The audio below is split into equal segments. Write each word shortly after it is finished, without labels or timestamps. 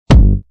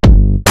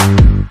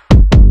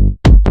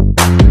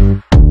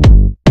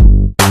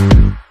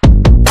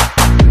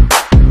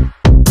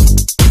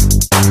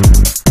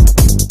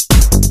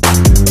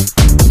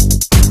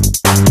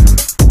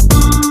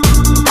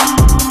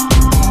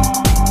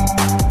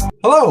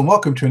Hello, and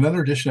welcome to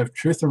another edition of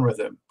Truth and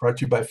Rhythm, brought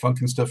to you by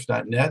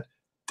funkinstuff.net.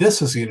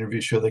 This is the interview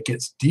show that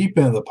gets deep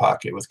into the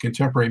pocket with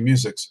contemporary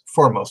music's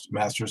foremost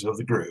masters of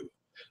the groove.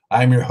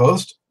 I'm your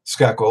host,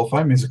 Scott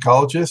Goldfine,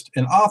 musicologist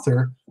and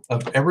author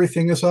of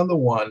Everything is on the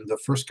One, the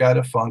First Guide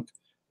to Funk.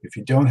 If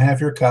you don't have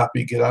your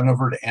copy, get on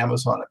over to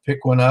Amazon and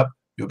pick one up.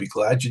 You'll be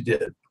glad you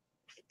did.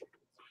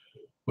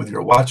 Whether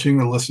you're watching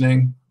or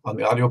listening on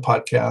the audio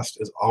podcast,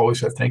 as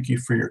always, I thank you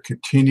for your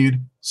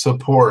continued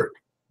support.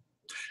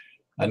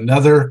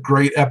 Another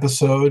great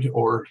episode,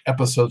 or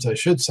episodes I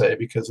should say,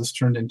 because this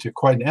turned into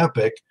quite an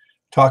epic,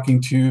 talking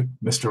to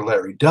Mr.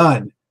 Larry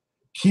Dunn,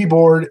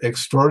 keyboard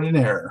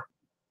extraordinaire.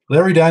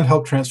 Larry Dunn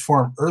helped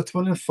transform Earth,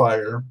 Wind &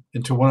 Fire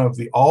into one of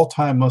the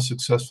all-time most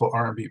successful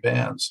R&B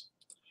bands,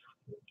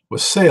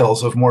 with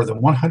sales of more than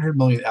 100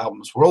 million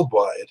albums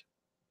worldwide,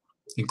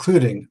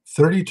 including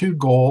 32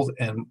 gold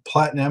and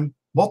platinum,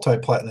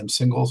 multi-platinum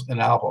singles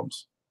and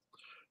albums.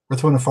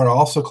 Earth, Wind & Fire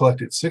also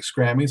collected 6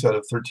 Grammys out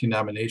of 13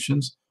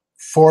 nominations,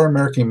 4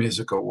 American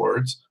Music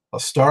Awards, a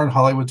star in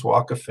Hollywood's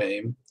Walk of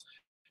Fame,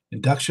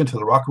 induction to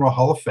the Rock and Roll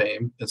Hall of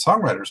Fame and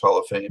Songwriters Hall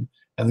of Fame,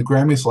 and the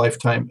Grammys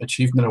Lifetime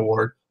Achievement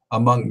Award,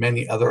 among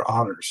many other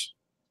honors.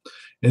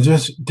 In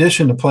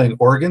addition to playing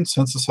organ,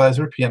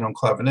 synthesizer, piano, and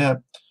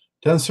clavinet,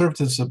 Dunn served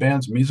as the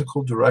band's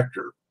musical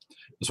director.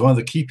 As one of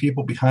the key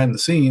people behind the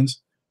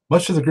scenes,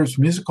 much of the group's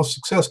musical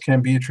success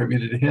can be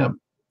attributed to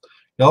him.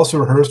 He also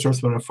rehearsed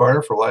Earth, Wind &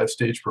 Fire for live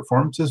stage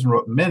performances and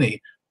wrote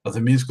many of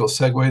the musical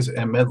segues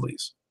and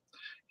medleys.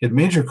 He had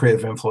major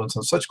creative influence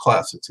on such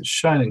classics as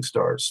Shining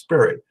Star,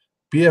 Spirit,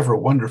 Be Ever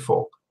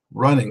Wonderful,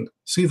 Running,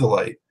 See the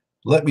Light,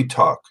 Let Me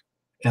Talk,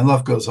 and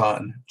Love Goes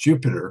On,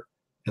 Jupiter,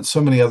 and so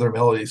many other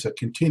melodies that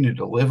continue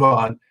to live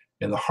on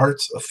in the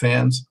hearts of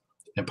fans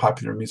and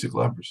popular music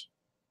lovers.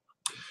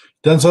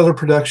 Dunn's other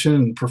production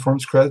and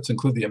performance credits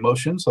include The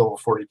Emotions, Level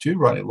 42,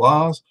 Ronnie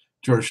Laws,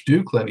 George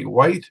Duke, Lenny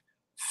White,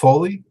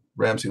 Foley,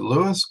 Ramsey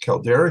Lewis,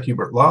 Caldera,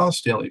 Hubert Law,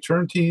 Stanley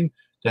Turrentine,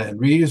 Dan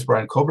Reeves,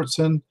 Brian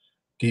Culbertson,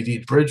 Dee Dee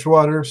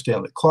Bridgewater,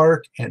 Stanley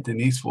Clarke, and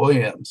Denise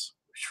Williams.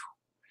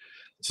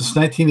 Since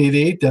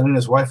 1988, Dunn and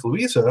his wife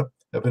Louisa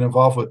have been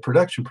involved with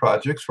production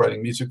projects,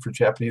 writing music for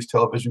Japanese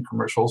television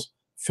commercials,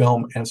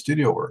 film, and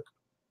studio work.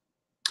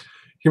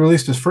 He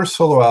released his first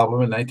solo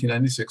album in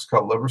 1996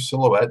 called Lover's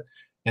Silhouette,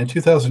 and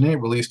 2008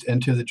 released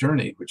Into the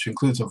Journey, which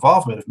includes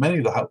involvement of many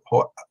of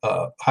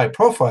the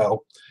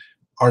high-profile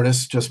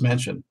artists just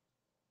mentioned.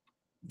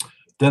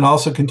 Dunn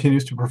also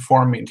continues to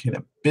perform, maintain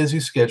a busy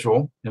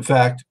schedule. In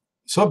fact,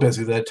 so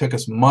busy that it took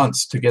us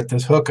months to get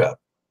this hookup,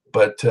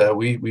 but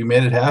we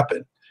made it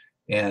happen.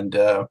 And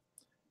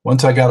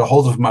once I got a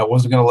hold of him, I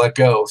wasn't going to let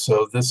go.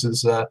 So this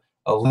is a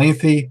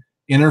lengthy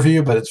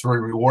interview, but it's very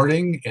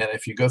rewarding. And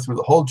if you go through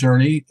the whole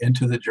journey,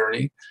 Into the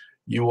Journey,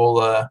 you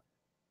will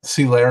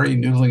see Larry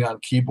noodling on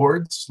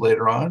keyboards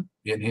later on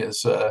in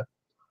his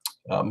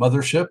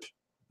mothership,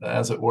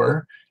 as it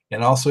were.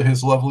 And also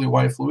his lovely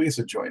wife,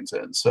 Louisa, joins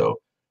in.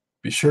 So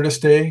be sure to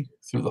stay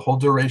through the whole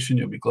duration.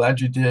 You'll be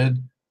glad you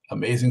did.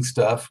 Amazing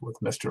stuff with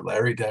Mr.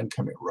 Larry Dunn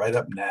coming right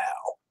up now.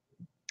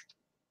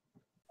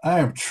 I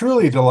am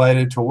truly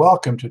delighted to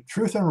welcome to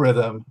Truth and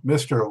Rhythm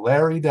Mr.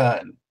 Larry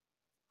Dunn,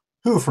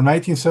 who from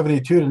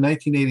 1972 to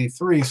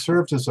 1983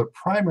 served as a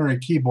primary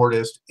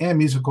keyboardist and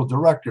musical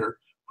director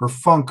for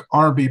funk,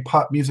 R&B,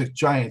 pop music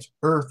giants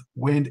Earth,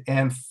 Wind,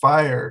 and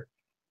Fire.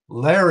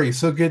 Larry,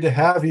 so good to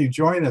have you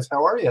join us.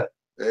 How are you?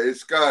 Hey,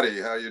 Scotty,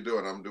 how you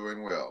doing? I'm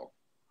doing well.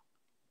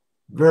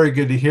 Very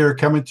good to hear.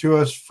 Coming to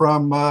us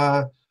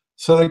from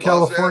Southern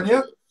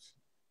California?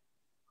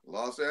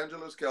 Los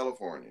Angeles,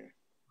 California.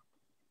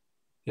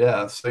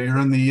 Yeah, so you're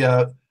in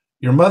the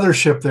your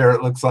mothership there,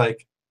 it looks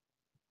like.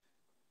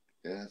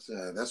 Yes,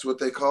 that's what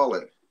they call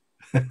it.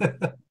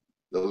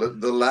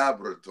 the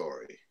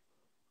laboratory.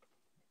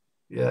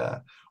 Yeah.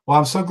 Well,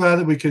 I'm so glad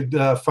that we could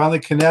finally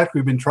connect.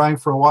 We've been trying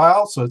for a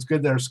while, so it's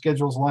good that our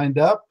schedules lined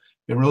up.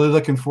 Been really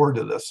looking forward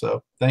to this,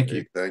 so thank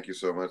you. Thank you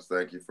so much.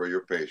 Thank you for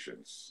your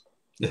patience.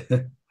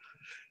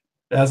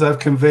 As I've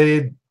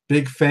conveyed,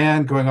 big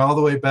fan going all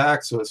the way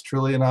back, so it's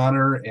truly an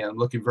honor and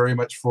looking very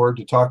much forward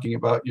to talking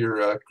about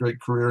your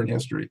great career and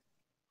history.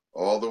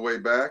 All the way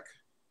back?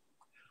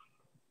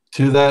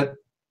 To that,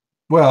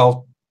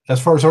 well,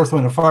 as far as Earth,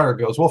 Wind & Fire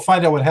goes, we'll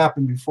find out what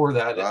happened before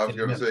that. I was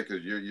going to say,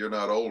 because you're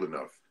not old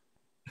enough.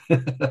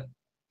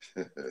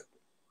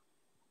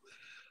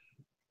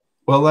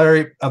 Well,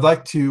 Larry, I'd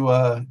like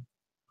to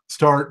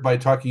start by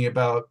talking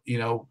about,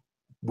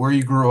 where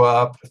you grew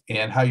up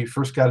and how you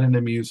first got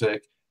into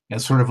music,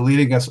 and sort of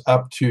leading us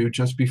up to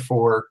just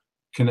before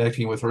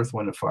connecting with Earth,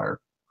 Wind & Fire.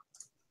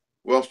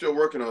 Well, I'm still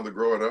working on the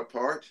growing up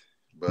part,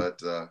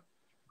 but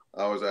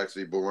I was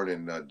actually born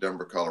in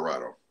Denver,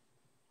 Colorado.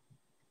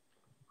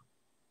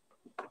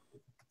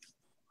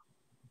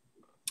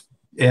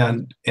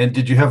 And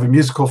did you have a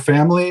musical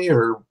family,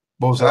 or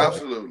what was that?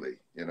 Absolutely.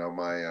 Like?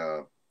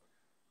 My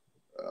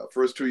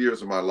first 2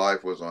 years of my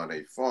life was on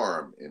a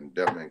farm in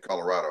Denver,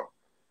 Colorado.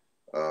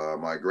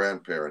 My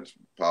grandparents,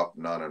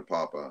 Nana and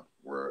Papa,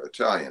 were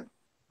Italian,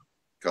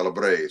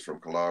 Calabrese from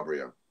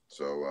Calabria.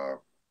 So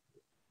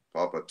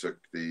Papa took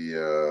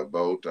the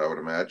boat, I would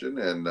imagine,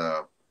 and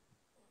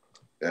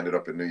ended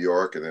up in New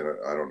York. And then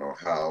I don't know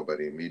how, but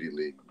he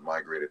immediately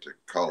migrated to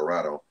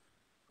Colorado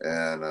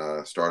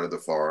and started the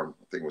farm.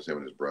 I think it was him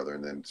and his brother,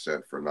 and then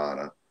sent for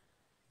Nana.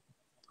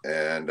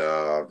 And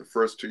the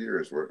first 2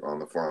 years were on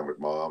the farm with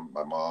mom,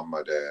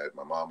 my dad.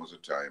 My mom was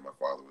Italian, my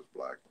father was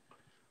black.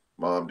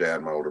 Mom,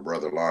 dad, my older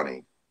brother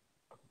Lonnie,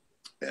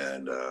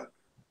 and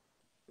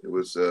it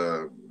was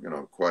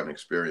quite an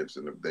experience.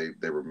 And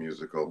they were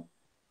musical.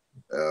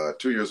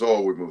 2 years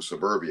old, we moved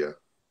suburbia,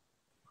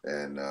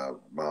 and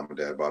mom and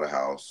dad bought a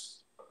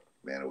house.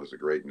 Man, it was a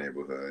great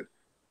neighborhood.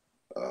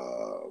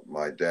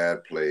 My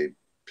dad played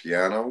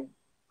piano,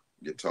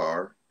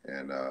 guitar,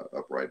 and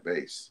upright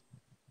bass.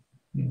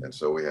 And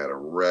so we had a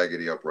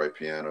raggedy upright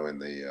piano in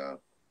the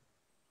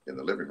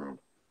living room,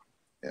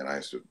 and I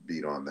used to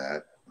beat on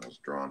that. I was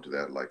drawn to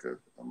that like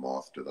a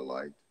moth to the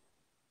light.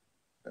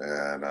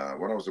 And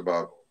when I was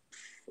about,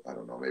 I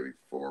don't know, maybe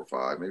 4 or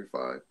 5, maybe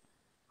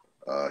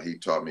 5, he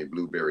taught me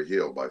Blueberry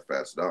Hill by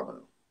Fats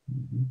Domino.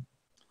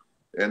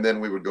 And then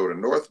we would go to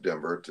North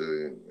Denver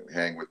to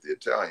hang with the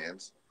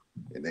Italians,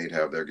 and they'd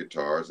have their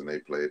guitars and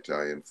they'd play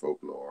Italian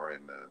folklore.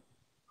 And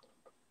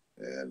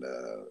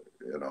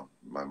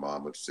my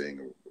mom would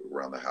sing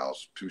around the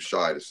house, too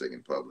shy to sing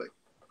in public,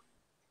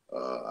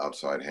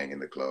 outside hanging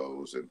the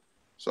clothes. And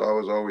so I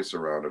was always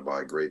surrounded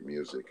by great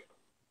music.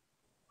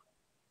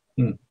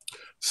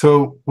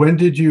 So when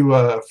did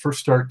you first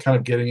start kind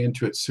of getting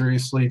into it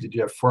seriously? Did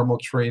you have formal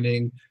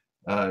training?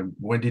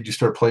 When did you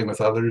start playing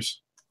with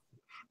others?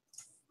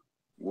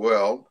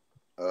 Well,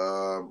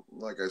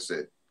 like I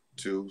said,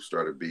 2,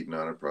 started beating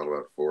on it, probably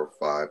about 4 or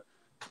 5.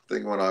 I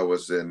think when I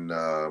was in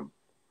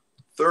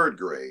 3rd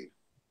grade,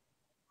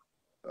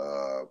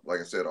 like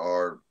I said,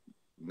 our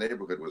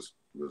neighborhood was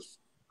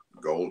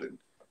golden.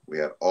 We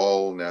had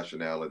all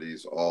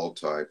nationalities, all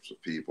types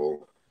of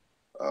people,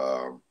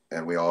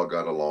 and we all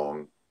got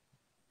along.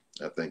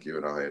 I think you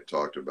and I had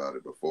talked about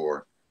it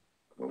before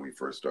when we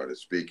first started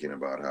speaking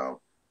about how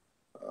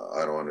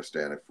I don't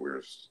understand if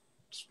we're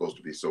supposed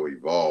to be so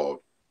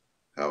evolved,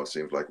 how it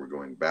seems like we're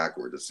going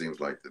backward. It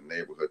seems like the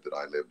neighborhood that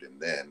I lived in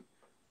then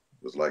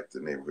was like the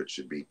neighborhood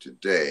should be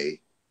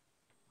today,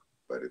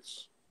 but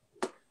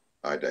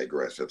I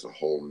digress. That's a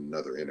whole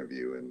nother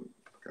interview and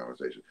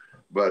conversation.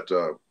 But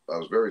I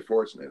was very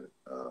fortunate.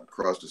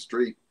 Across the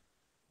street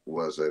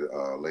was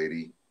a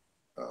lady,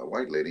 a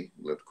white lady,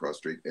 lived across the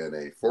street in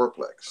a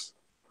fourplex.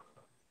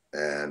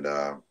 And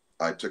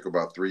I took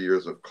about 3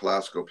 years of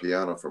classical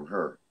piano from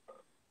her.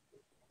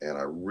 And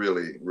I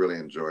really, really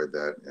enjoyed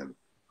that. And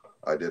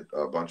I did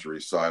a bunch of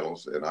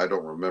recitals. And I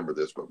don't remember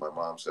this, but my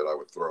mom said I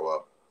would throw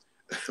up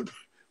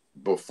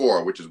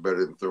before, which is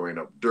better than throwing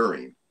up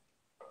during.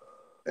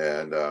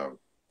 And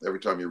every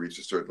time you reach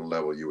a certain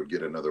level, you would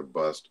get another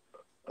bust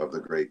of the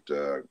great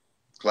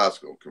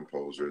classical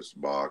composers,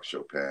 Bach,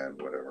 Chopin,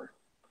 whatever.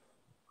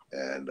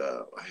 And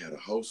I had a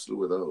whole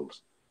slew of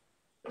those.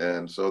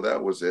 And so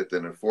that was it.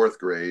 Then in 4th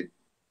grade,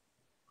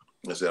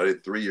 I said I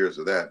did 3 years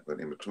of that. But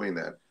in between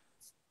that,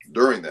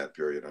 during that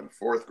period, in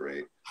 4th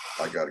grade,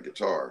 I got a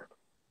guitar.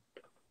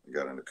 I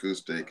got an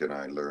acoustic, and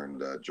I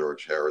learned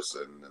George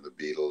Harrison and the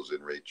Beatles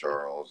and Ray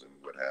Charles and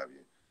what have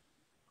you.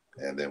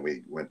 And then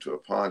we went to a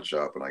pawn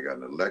shop, and I got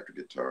an electric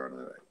guitar, and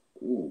I'm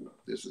like, ooh,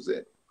 this is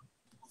it.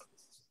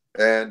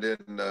 And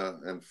in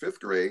 5th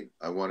grade,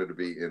 I wanted to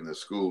be in the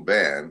school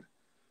band.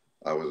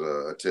 I was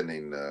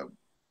attending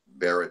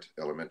Barrett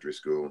Elementary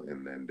School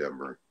in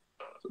Denver.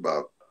 It's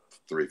about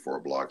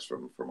 3-4 blocks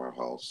from our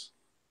house.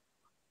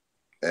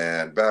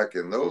 And back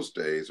in those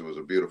days, it was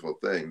a beautiful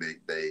thing.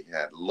 They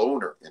had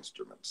loaner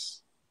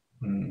instruments.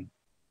 And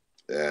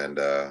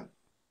the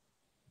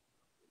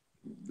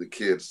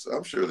kids,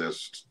 I'm sure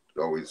there's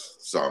always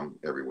some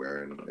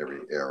everywhere in every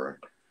era,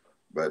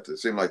 but it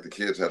seemed like the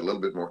kids had a little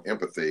bit more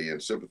empathy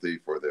and sympathy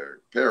for their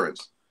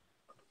parents.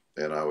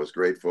 And I was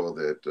grateful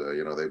that,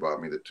 they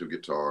bought me the 2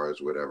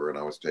 guitars, whatever, and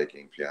I was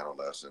taking piano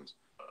lessons.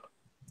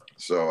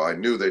 So I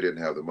knew they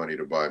didn't have the money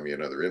to buy me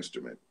another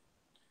instrument.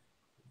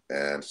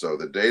 And so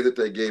the day that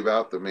they gave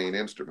out the main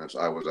instruments,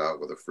 I was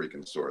out with a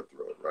freaking sore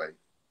throat, right?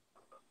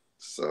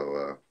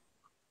 So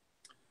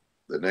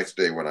the next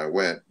day when I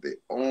went, the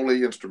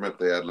only instrument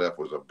they had left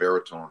was a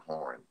baritone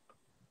horn.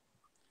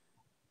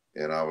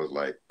 And I was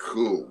like,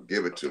 cool,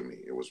 give it to me.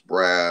 It was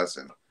brass,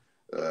 and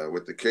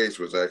with the case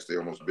was actually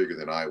almost bigger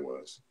than I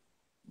was.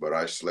 But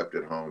I slept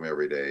at home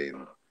every day,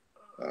 and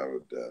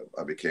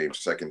I became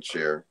second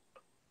chair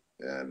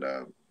and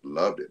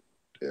loved it.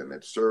 And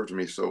it served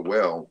me so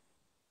well.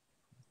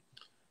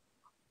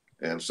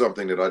 And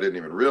something that I didn't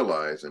even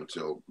realize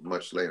until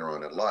much later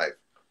on in life,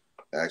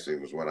 actually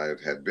it was when I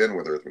had been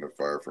with Earth, Wind &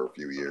 Fire for a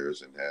few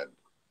years and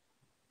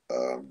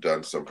had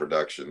done some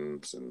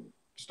productions and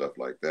stuff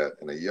like that.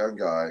 And a young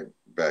guy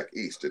back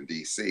east in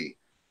DC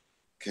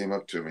came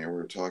up to me and we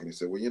were talking. He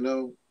said,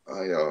 well,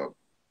 I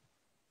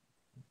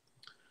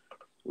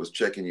was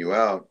checking you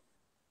out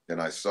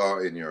and I saw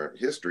in your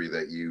history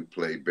that you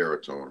played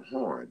baritone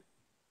horn.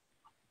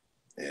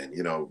 And,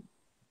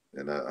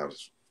 and I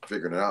was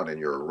figuring it out in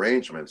your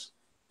arrangements.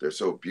 they're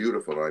so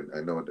beautiful.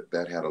 I know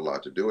that had a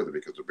lot to do with it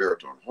because the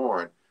baritone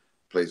horn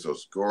plays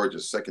those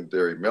gorgeous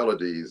secondary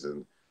melodies.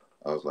 And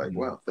I was like,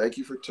 wow, thank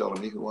you for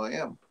telling me who I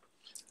am.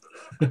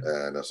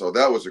 And so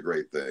that was a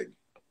great thing.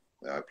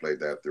 I played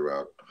that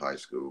throughout high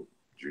school,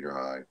 junior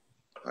high,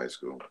 high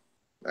school,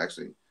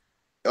 actually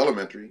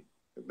elementary,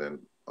 and then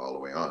all the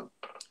way on.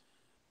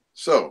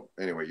 So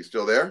anyway, you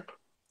still there?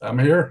 I'm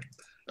here.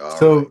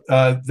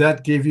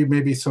 That gave you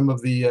maybe some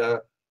of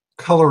the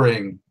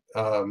coloring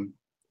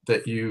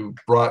that you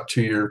brought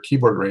to your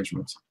keyboard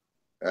arrangements.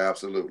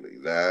 Absolutely.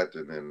 That,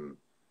 and then,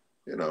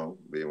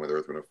 being with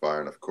Earth, Wind and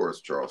Fire, and of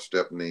course, Charles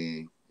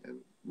Stepney, and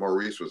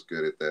Maurice was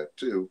good at that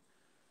too.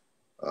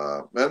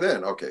 And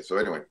then, okay, so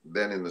anyway,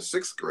 then in the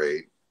 6th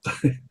grade,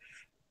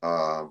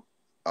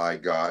 I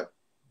got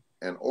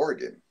an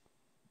organ.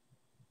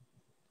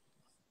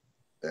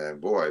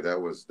 And boy, that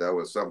was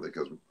something,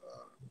 because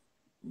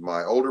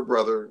my older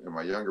brother and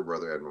my younger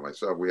brother and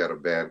myself, we had a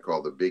band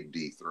called the Big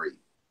D3.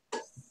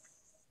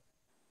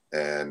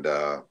 And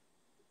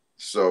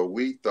so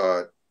we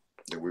thought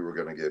that we were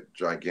going to get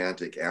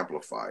gigantic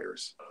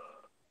amplifiers,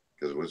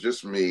 because it was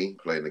just me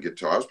playing the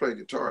guitar. I was playing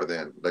guitar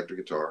then, electric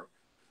guitar,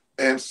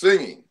 and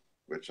singing,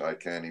 which I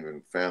can't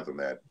even fathom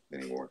that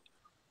anymore.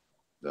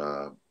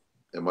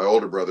 And my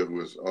older brother, who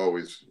was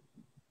always,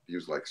 he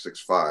was like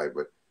 6'5",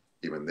 but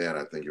even then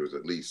I think he was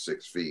at least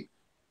 6 feet.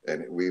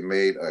 And we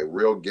made a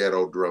real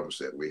ghetto drum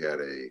set. We had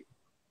a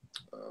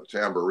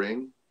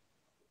tambourine,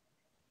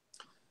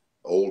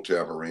 old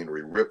tambourine.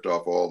 We ripped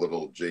off all the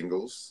little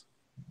jingles,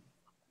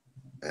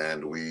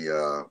 and we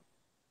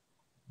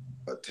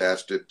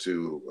attached it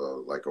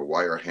to like a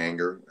wire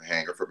hanger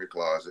from your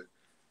closet,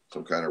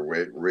 some kind of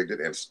rigged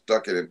it, and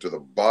stuck it into the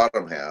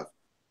bottom half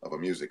of a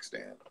music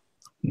stand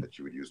that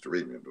you would use to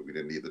read music, but we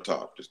didn't need the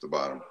top, just the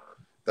bottom.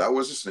 That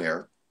was a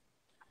snare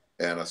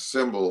and a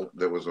cymbal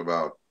that was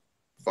about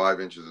 5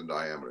 inches in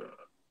diameter.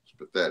 It's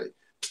pathetic.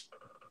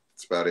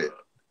 That's about it.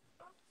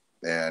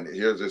 And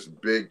here's this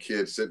big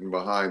kid sitting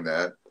behind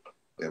that,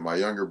 and my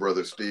younger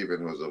brother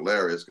Stephen was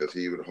hilarious because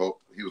he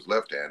was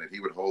left-handed. He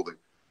would hold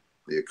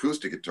the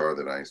acoustic guitar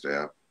that I used to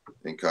have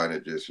and kind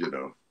of just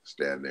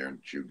stand there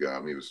and chew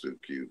gum. He was so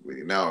cute.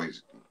 Now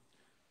he's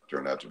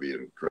turned out to be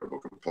an incredible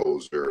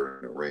composer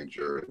and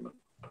arranger and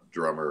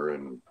drummer,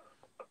 and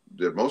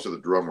did most of the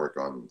drum work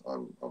on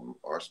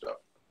our stuff.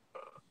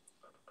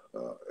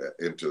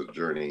 Into the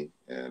Journey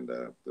and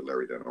the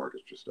Larry Dunn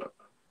Orchestra stuff.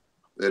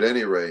 At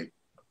any rate,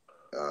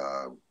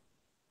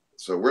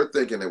 so we're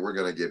thinking that we're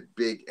going to get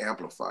big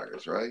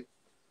amplifiers, right?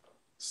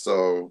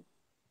 So,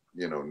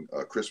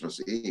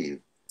 Christmas Eve,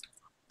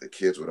 the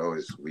kids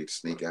we'd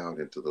sneak out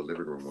into the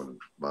living room when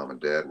mom and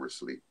dad were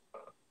asleep.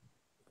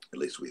 At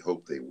least we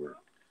hoped they were.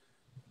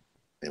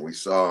 And we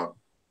saw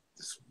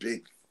this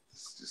big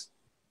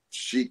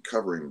sheet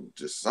covering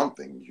just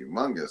something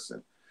humongous,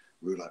 and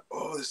we were like,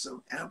 oh, there's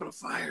some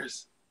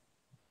amplifiers.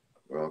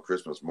 Well,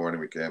 Christmas morning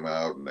we came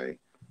out and they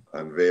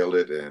unveiled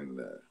it, and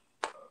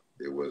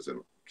it was a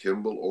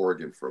Kimball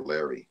organ for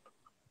Larry.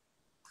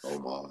 Oh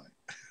my.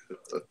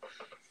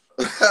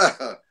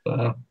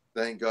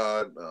 Thank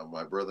God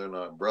my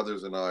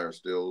brothers and I are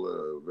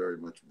still very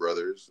much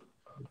brothers,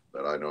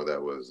 but I know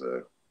that was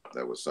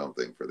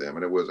something for them,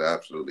 and it was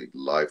absolutely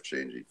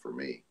life-changing for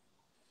me.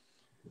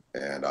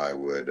 And I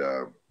would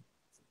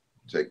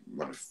take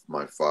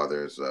my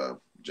father's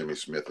Jimmy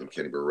Smith and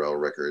Kenny Burrell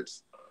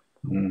records,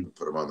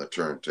 put them on the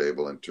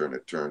turntable, and turn the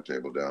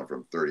turntable down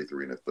from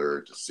 33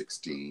 1/3 to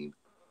 16.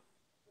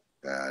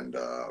 And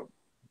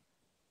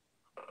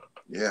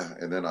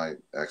and then I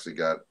actually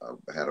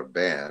had a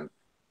band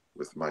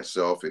with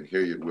myself and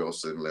Hilliard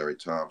Wilson, Larry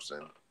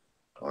Thompson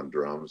on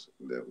drums.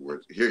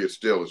 Hilliard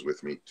still is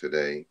with me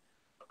today.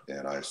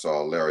 And I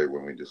saw Larry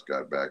when we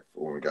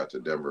got to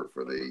Denver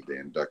they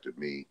inducted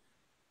me,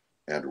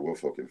 Andrew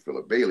Woolfolk, and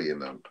Philip Bailey in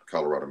the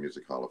Colorado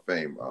Music Hall of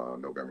Fame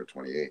November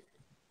 28th.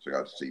 So I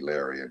got to see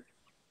Larry, and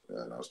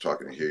I was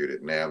talking to Hilliard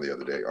at NAMM the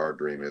other day. Our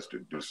dream is to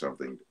do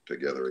something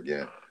together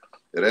again.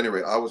 At any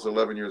rate, I was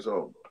 11 years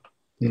old,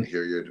 and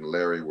Hilliard and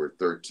Larry were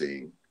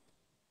 13.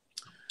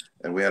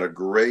 And we had a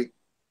great,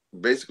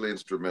 basically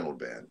instrumental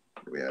band.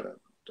 We had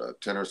a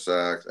tenor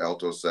sax,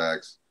 alto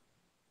sax,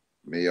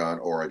 me on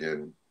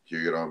organ,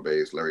 Hilliard on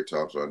bass, Larry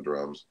Thompson on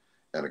drums,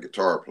 and a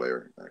guitar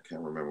player. I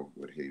can't remember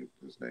what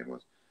his name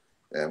was.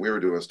 And we were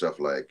doing stuff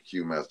like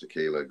Hugh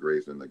Masekela,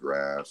 Grazing the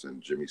Grass,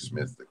 and Jimmy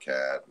Smith, the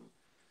Cat, and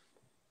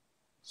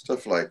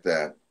stuff like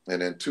that.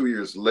 And then 2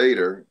 years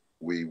later,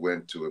 we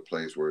went to a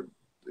place where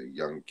the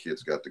young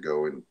kids got to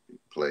go and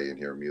play and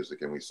hear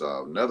music. And we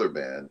saw another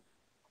band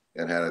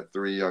and had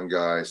 3 young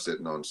guys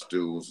sitting on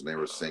stools, and they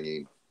were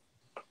singing.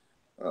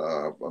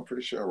 I'm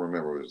pretty sure I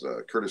remember it was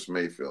Curtis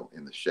Mayfield,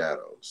 In the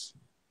Shadows.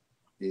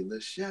 In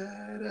the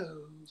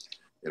shadows.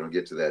 It'll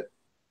get to that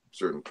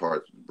certain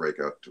parts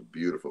break out to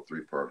beautiful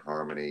 3-part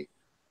harmony.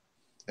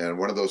 And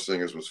one of those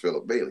singers was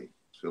Philip Bailey.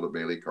 Philip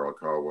Bailey, Carl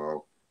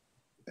Carwell,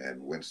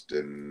 and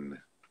Winston,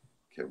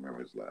 can't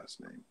remember his last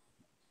name.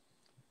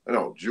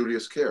 No,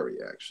 Julius Carey,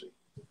 actually.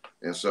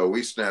 And so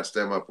we snatched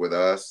them up with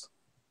us,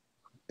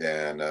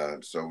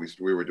 And so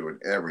we were doing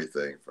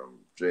everything from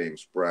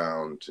James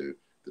Brown to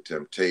the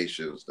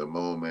Temptations, the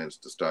Moments,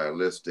 the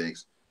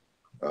Stylistics,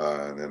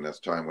 and then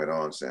as time went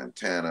on,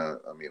 Santana.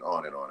 I mean,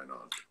 on and on and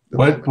on.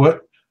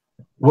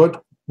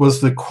 What was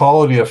the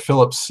quality of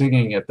Philip's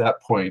singing at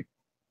that point?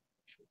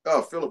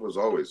 Oh, Philip was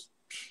always,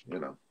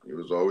 he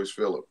was always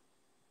Philip.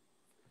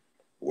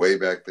 Way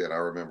back then, I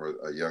remember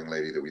a young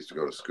lady that we used to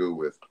go to school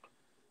with,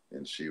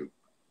 and she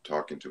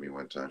talking to me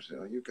one time. She said,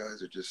 "Oh, you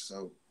guys are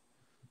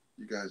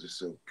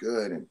so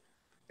good,"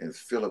 and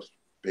Philip's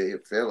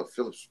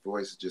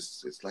voice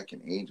is it's like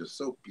an angel,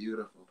 so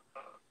beautiful.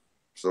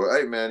 So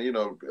hey, man,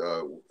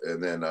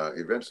 and then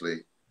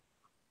eventually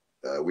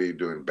we were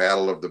doing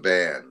Battle of the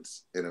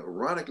Bands, and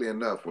ironically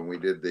enough, when we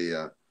did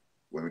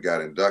when we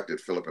got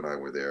inducted, Philip and I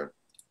were there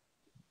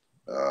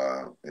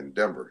in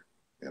Denver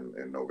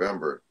in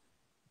November,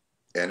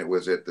 and it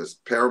was at this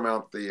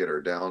Paramount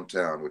Theater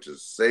downtown, which is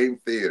the same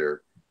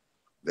theater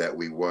that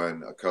we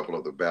won a couple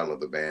of the Battle of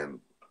the Band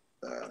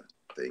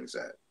things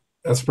at.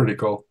 That's pretty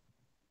cool.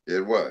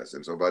 It was.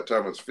 And so by the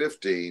time I was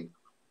 15,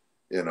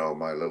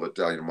 my little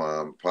Italian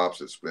mom, pops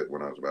had split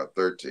when I was about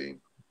 13.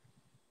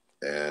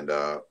 And,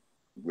 so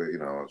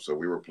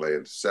we were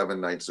playing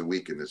 7 nights a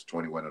week in this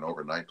 21 and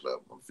over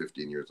nightclub. I'm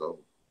 15 years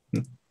old.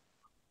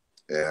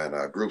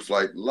 And groups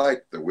like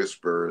the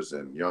Whispers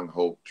and Young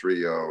Hope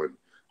Trio and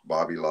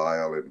Bobby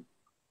Lyle and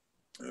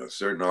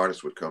certain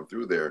artists would come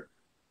through there.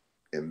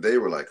 And they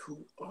were like,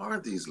 who are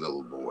these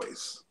little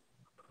boys?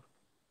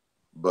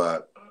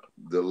 But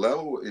the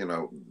level,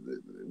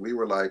 we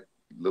were like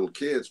little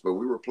kids, but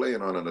we were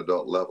playing on an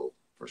adult level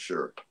for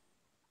sure.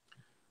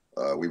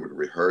 We would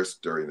rehearse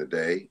during the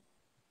day,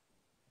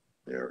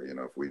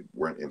 if we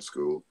weren't in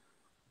school,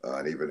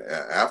 and even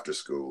after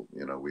school,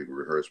 we'd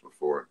rehearse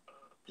before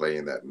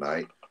playing that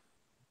night.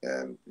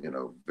 And,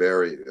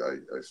 I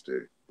used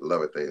to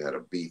love it. They had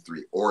a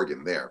B3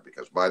 organ there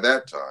because by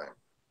that time,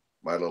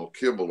 my little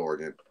Kimball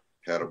organ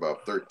had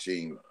about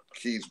 13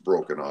 keys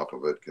broken off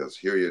of it because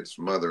Harriet's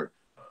mother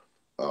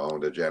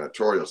owned a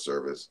janitorial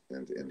service,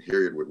 and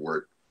Harriet would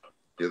work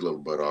his little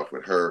butt off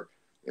with her.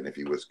 And if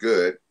he was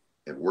good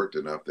and worked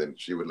enough, then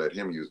she would let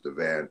him use the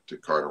van to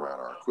cart around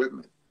our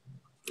equipment.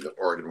 And the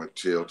organ would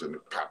tilt and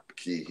pop a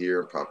key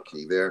here, pop a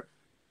key there.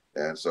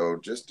 And so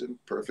just in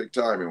perfect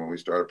timing, when we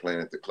started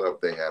playing at the club,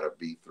 they had a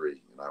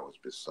B3, and I was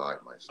beside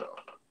myself.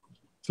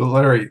 So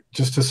Larry,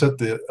 just to set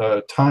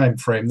the time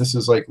frame, this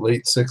is like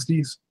late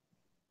 60s?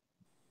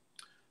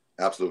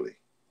 Absolutely.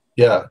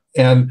 Yeah.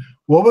 And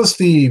what was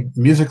the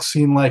music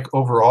scene like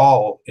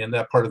overall in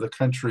that part of the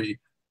country,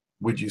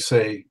 would you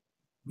say,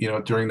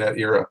 during that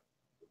era?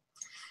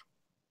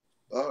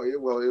 Oh, yeah,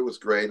 well, it was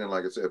great. And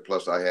like I said,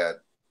 plus I had,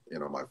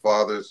 my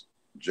father's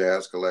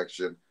jazz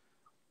collection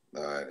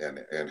and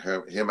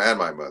him and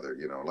my mother,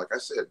 like I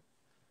said,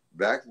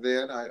 back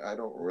then, I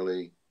don't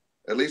really,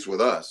 at least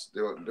with us,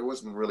 there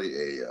wasn't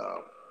really a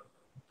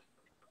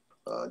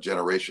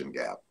generation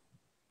gap.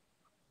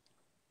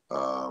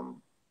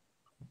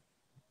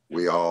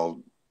 We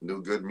all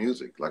knew good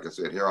music. Like I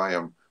said, here I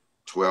am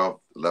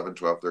 11,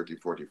 12, 13,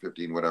 14,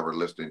 15, whatever,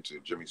 listening to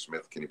Jimmy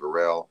Smith, Kenny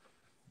Burrell,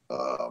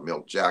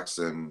 Milt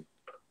Jackson,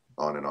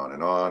 on and on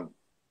and on.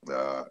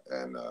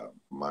 And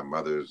my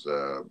mother's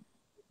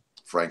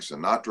Frank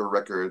Sinatra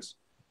records.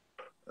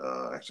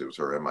 Actually, it was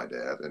her and my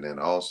dad. And then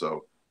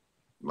also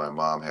my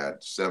mom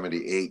had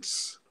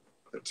 78's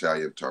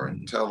Italian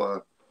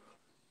Tarantella.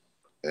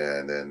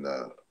 And then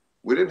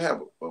we didn't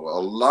have a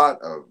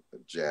lot of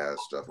jazz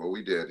stuff. Well,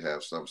 we did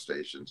have some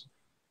stations.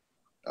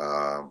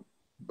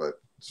 But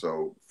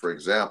so, for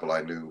example,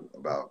 I knew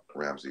about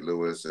Ramsey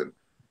Lewis and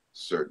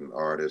certain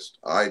artists.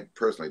 I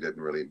personally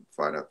didn't really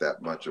find out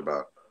that much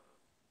about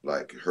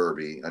like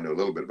Herbie. I knew a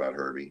little bit about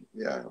Herbie.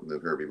 Yeah, I knew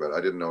Herbie, but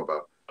I didn't know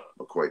about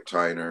McCoy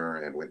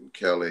Tyner and Wynton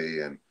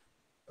Kelly and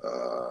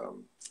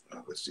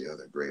what's the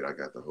other great? I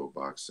got the whole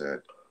box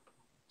set.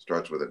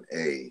 Starts with an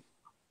A.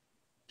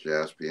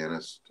 Jazz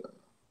pianist.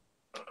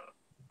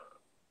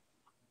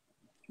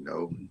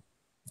 No.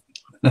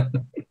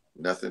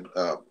 Nothing.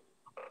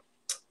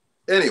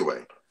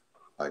 Anyway,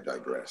 I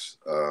digress.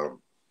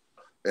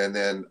 And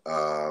then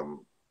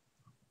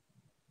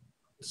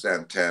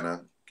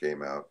Santana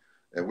came out,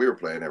 and we were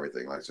playing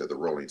everything. Like I said, the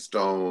Rolling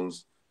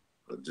Stones,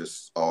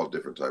 just all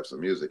different types of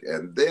music.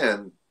 And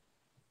then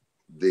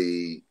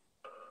the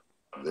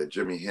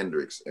Jimi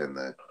Hendrix and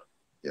the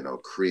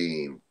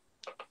Cream,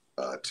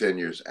 10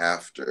 years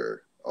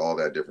after, all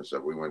that different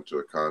stuff. We went to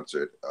a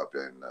concert up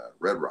in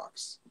Red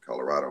Rocks,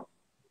 Colorado.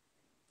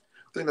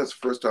 I think that's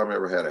the first time I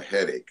ever had a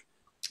headache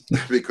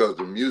because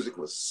the music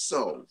was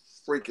so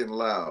freaking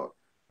loud,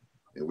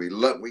 and we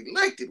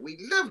liked it, we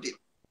loved it.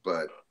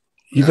 But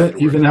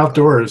even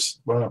outdoors,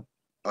 wow.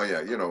 Oh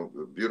yeah,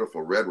 the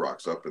beautiful Red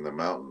Rocks up in the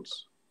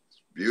mountains,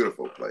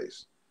 beautiful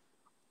place.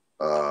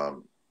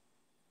 And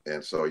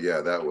so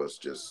yeah, that was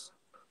just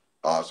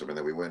awesome. And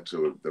then we went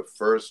to the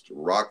first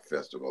rock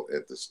festival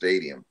at the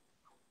stadium,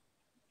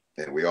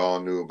 and we all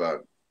knew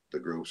about the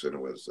groups, and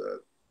it was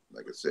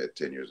like I said,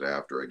 10 years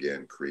after,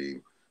 again,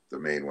 Cream, the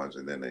main ones,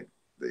 and then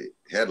the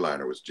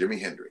headliner was Jimi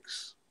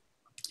Hendrix.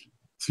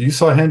 So you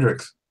saw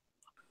Hendrix.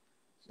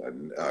 So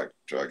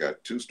I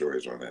got two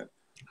stories on that.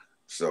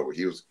 So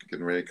he was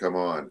getting ready to come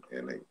on,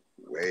 and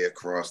way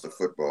across the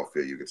football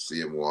field, you could see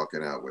him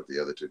walking out with the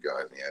other two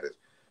guys. And he had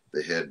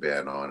the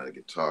headband on and a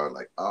guitar,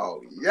 like,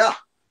 oh, yeah.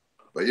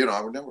 But, you know, I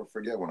would never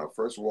forget when I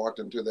first walked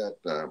into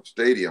that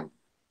stadium,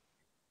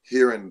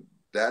 hearing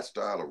that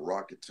style of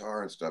rock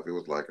guitar and stuff, it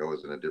was like I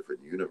was in a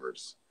different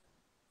universe.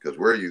 Because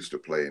we're used to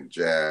playing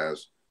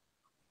jazz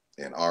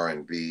and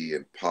R&B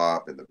and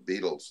pop and the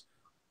Beatles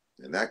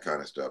and that kind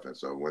of stuff. And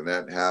so when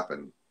that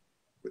happened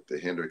with the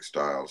Hendrix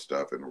style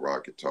stuff and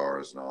rock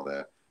guitars and all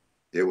that,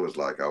 it was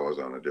like I was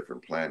on a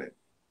different planet.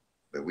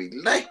 But we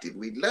liked it.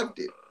 We loved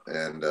it.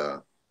 And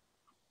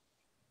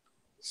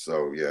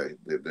so, yeah,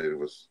 it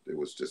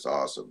was just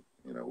awesome.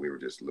 You know, we were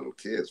just little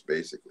kids,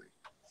 basically.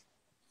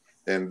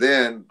 And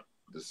then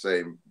the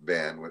same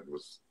band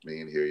was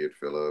me and Hilliard,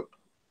 Phillip,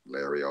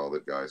 Larry, all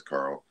the guys,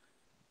 Carl.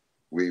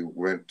 We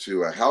went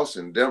to a house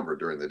in Denver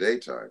during the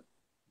daytime.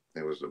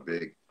 It was a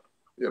big,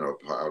 you know,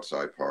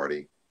 outside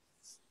party.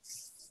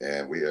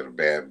 And we had a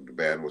band. The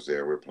band was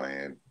there. We're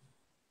playing.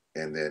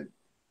 And then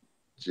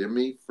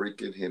Jimi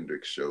freaking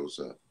Hendrix shows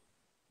up.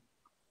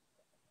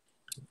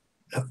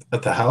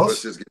 At the house?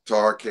 Puts his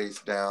guitar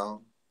case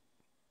down.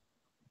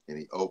 And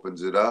he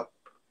opens it up.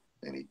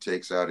 And he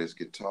takes out his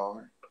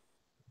guitar.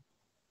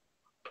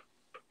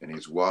 And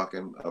he's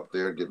walking up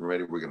there, getting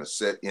ready. We're going to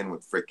set in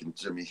with freaking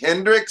Jimi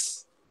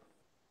Hendrix.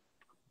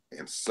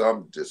 And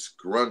some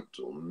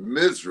disgruntled,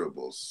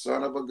 miserable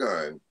son of a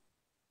gun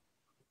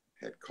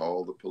had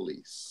called the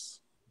police.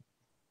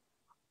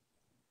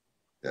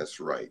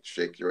 That's right.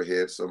 Shake your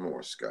head some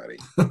more, Scotty.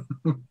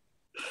 And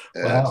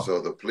wow.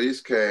 So the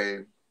police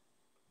came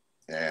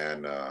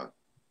and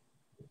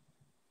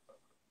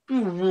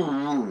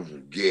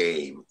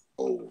game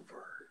over.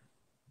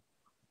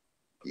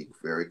 He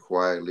very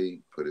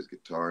quietly put his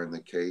guitar in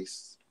the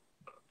case,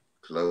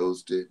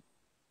 closed it,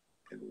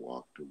 and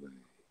walked away.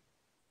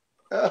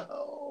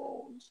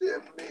 Oh,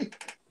 Jimmy.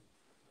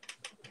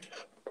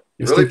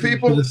 Really,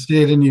 people? He should have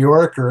stayed in New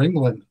York or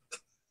England.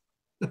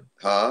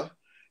 Huh?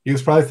 He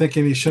was probably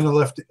thinking he shouldn't have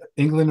left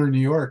England or New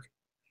York.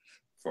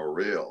 For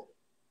real.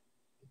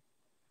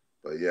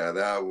 But yeah,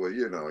 that was,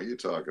 you know, you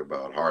talk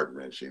about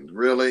heart-wrenching.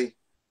 Really?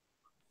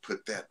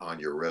 Put that on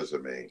your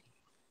resume.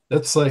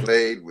 That's like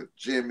played with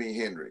Jimi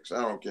Hendrix.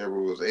 I don't care if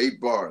it was 8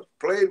 bars.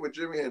 Played with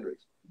Jimi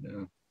Hendrix.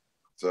 Yeah.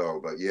 So,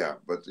 but yeah,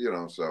 but you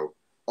know, so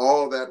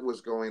all that was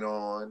going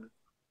on.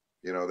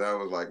 You know, that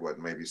was like what,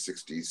 maybe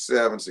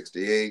 67,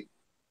 68.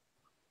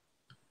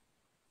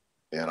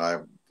 And I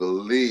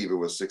believe it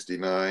was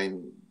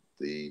 69.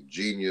 The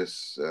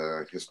genius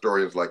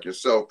historians like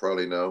yourself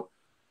probably know.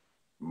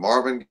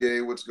 Marvin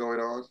Gaye, what's going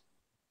on?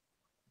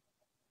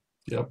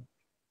 Yep.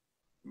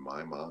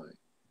 My.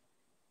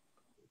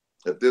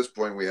 At this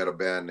point, we had a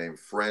band named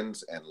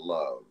Friends and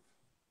Love.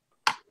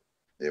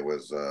 It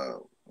was a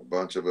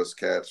bunch of us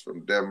cats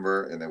from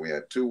Denver, and then we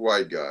had 2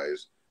 white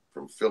guys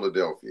from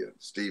Philadelphia.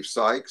 Steve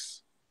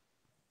Sykes,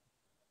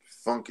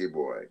 funky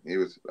boy. He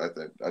was, I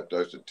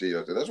should tell you,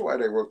 I said, that's why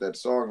they wrote that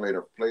song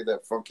later, play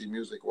that funky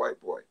music,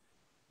 white boy.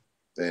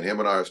 And him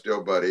and I are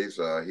still buddies.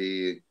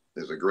 He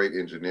is a great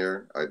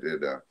engineer. I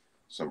did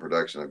some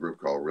production, a group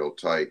called Real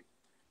Tight.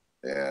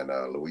 And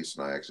Luis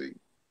and I actually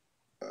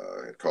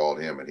had called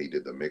him, and he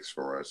did the mix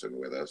for us and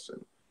with us.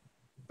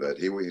 But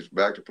he's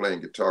back to playing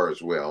guitar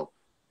as well.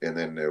 And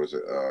then there was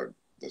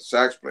the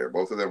sax player.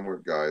 Both of them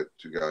were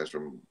 2 guys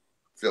from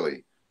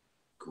Philly.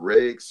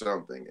 Greg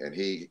something, and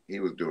he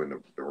was doing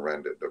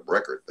the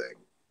record thing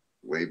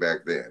way back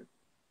then.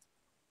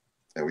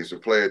 And we used to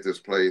play at this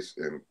place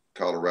in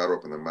Colorado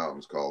up in the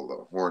mountains called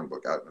the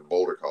Hornbook, out in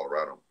Boulder,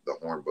 Colorado, the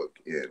Hornbook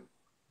Inn.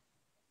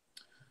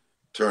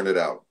 Turned it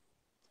out.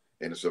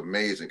 And it's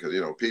amazing because,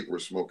 you know, people were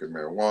smoking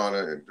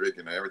marijuana and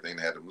drinking and everything.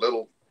 They had them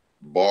little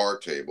bar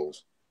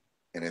tables.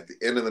 And at the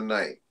end of the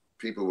night,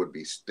 people would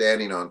be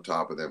standing on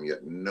top of them,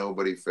 yet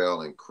nobody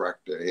fell and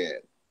cracked their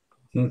head.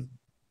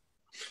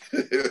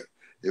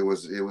 It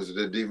was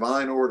the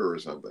divine order or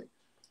something.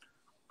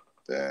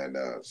 And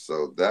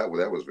so that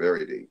was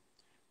very deep.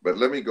 But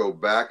let me go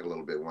back a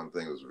little bit. One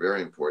thing that was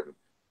very important.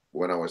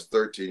 When I was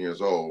 13 years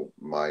old,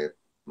 my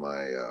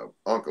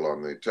uncle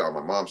on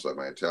my mom's side,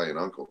 my Italian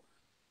uncle,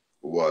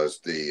 was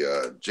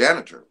the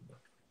janitor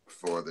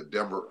for the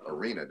Denver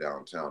Arena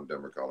downtown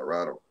Denver,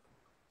 Colorado.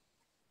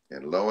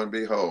 And lo and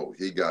behold,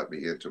 he got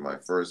me into my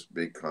first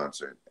big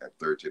concert at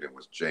 13. It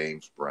was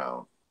James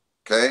Brown.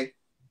 Okay?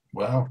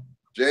 Wow.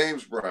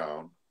 James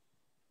Brown.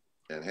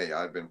 And hey,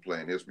 I'd been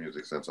playing his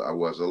music since I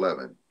was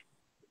 11.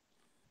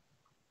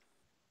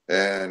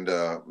 And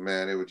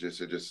man, it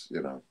just,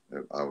 you know,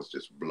 I was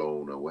just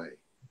blown away.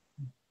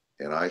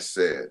 And I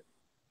said,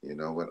 you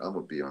know what, I'm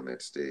going to be on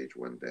that stage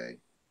one day.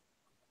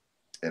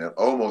 And it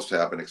almost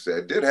happened.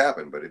 It did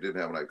happen, but it didn't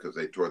happen because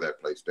they tore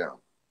that place down.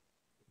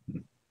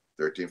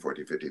 13,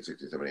 14, 15,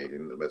 16, 17,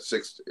 18, but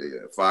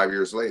 5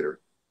 years later,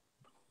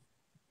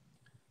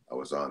 I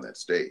was on that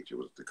stage. It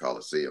was the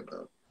Coliseum,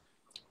 though.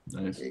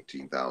 Nice.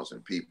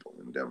 18,000 people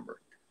in Denver.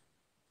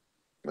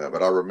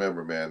 But I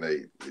remember, man,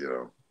 they, you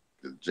know,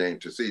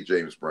 To see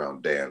James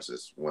Brown dance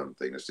is one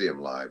thing. To see him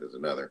live is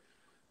another.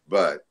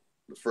 But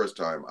the first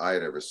time I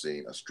had ever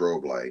seen a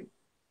strobe light,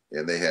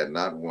 and they had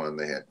not one,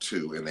 they had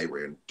two, and they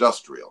were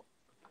industrial.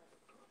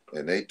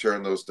 And they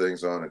turned those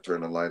things on and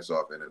turned the lights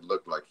off, and it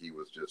looked like he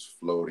was just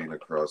floating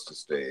across the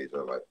stage. I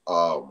was like,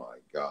 oh my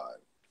God,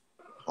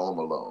 Home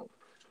Alone.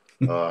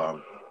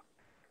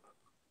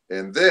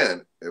 And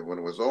then when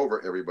it was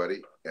over,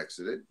 everybody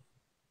exited,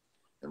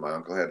 and my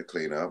uncle had to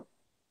clean up,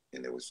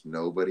 and there was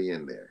nobody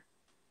in there.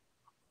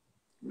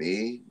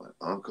 Me, my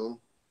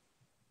uncle,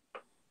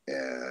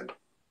 and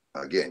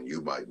again,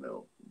 you might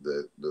know,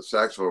 the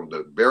saxophone,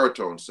 the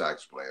baritone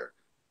sax player,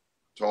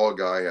 tall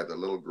guy, had the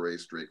little gray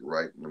streak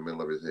right in the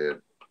middle of his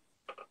head.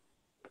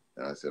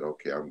 And I said,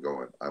 okay, I'm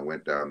going. I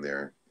went down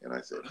there and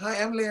I said,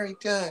 hi, I'm Larry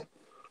Dunn.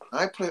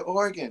 I play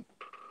organ.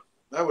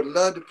 I would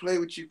love to play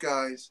with you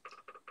guys.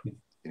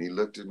 And he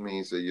looked at me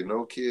and said, you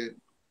know, kid,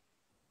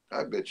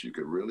 I bet you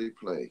could really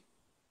play.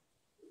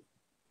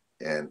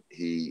 And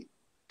he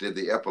did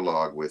the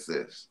epilogue with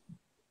this.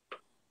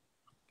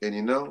 And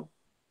you know,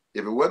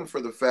 if it wasn't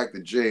for the fact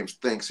that James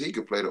thinks he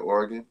could play the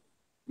organ,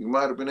 we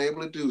might have been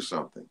able to do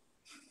something.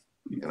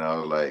 And I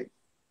was like,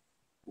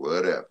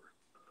 whatever.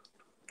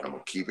 I'm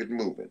going to keep it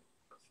moving.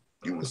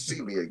 You will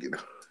see me again.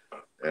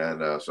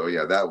 And so,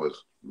 yeah, that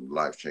was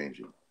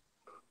life-changing.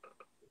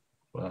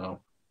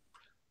 Wow.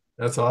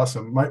 That's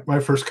awesome. My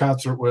first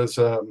concert was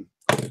the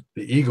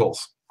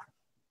Eagles.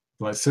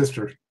 My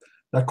sister.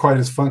 Not quite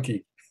as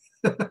funky.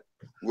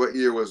 What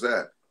year was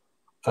that?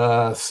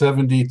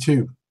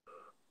 72.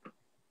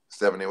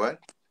 70 what?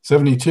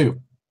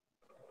 72.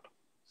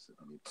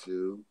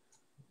 72.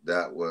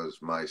 That was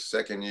my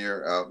second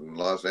year out in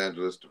Los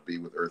Angeles to be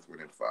with Earth,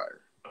 Wind, and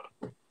Fire.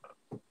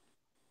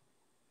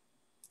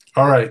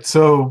 All right.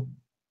 So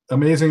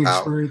amazing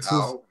experiences.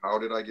 How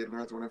did I get in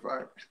Earth, Wind, and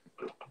Fire?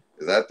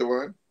 Is that the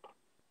one?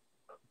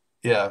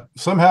 Yeah.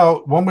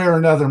 Somehow, one way or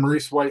another,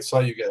 Maurice White saw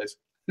you guys.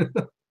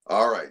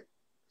 All right.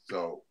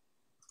 So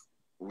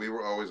we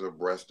were always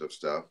abreast of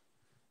stuff.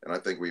 And I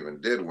think we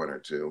even did one or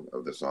two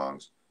of the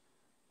songs.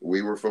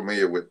 We were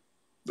familiar with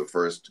the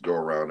first go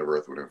around of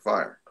Earth, Wind, and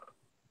Fire.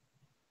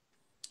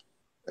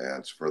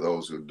 And for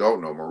those who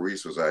don't know,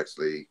 Maurice was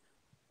actually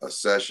a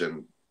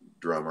session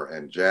drummer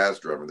and jazz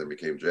drummer, then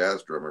became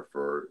jazz drummer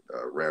for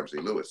Ramsey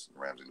Lewis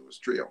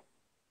Trio.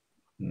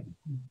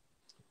 Mm-hmm.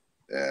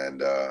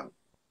 And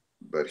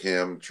but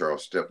him,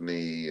 Charles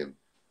Stepney, and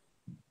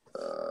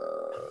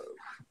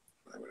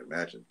I would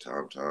imagine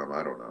Tom,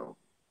 I don't know.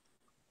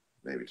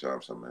 Maybe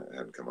Tom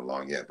hadn't come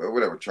along yet, but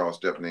whatever, Charles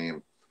Stepney,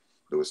 and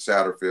there was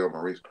Satterfield,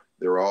 Maurice,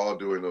 they were all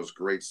doing those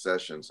great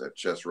sessions at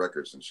Chess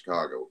Records in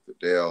Chicago, the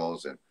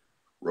Dells and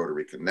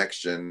Rotary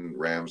Connection,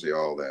 Ramsey,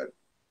 all that.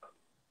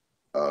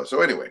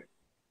 So anyway,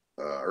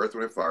 Earth,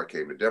 Wind, and Fire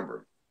came to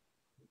Denver,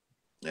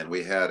 and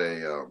we had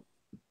a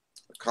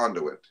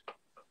conduit,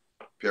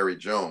 Perry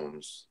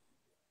Jones,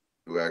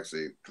 who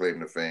actually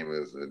claimed to fame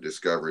as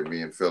discovering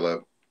me and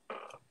Philip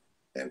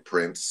and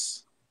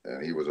Prince,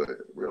 and he was a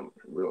real.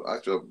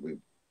 Actually, we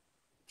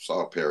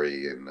saw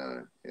Perry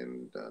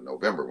in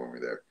November when we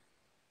were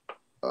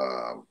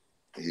there.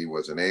 He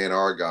was an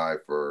A&R guy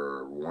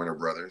for Warner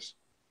Brothers,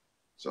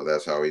 so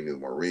that's how he knew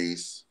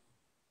Maurice,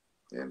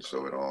 and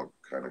so it all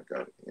kind of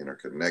got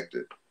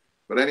interconnected.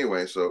 But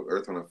anyway, so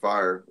Earth, Wind, and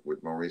Fire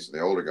with Maurice and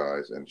the older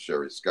guys and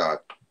Sherry Scott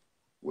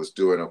was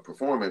doing a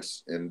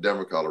performance in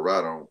Denver,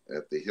 Colorado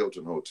at the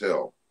Hilton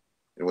Hotel.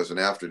 It was an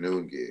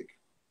afternoon gig.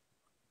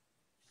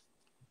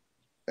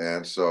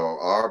 And so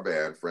our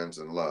band, Friends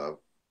in Love,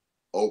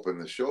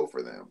 opened the show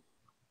for them.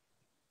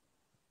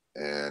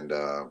 And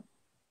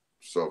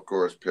so, of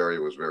course, Perry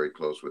was very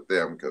close with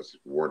them because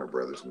Warner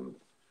Brothers. And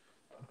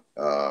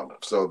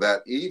so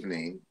that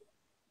evening,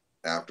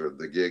 after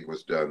the gig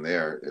was done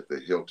there at the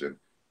Hilton,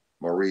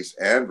 Maurice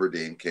and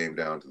Verdine came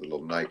down to the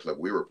little nightclub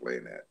we were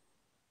playing at.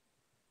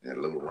 They had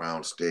a little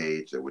round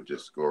stage that would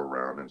just go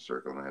around in a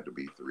circle, and it had to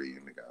be three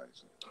in the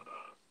guys.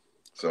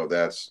 So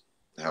that's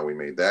how we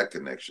made that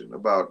connection.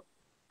 About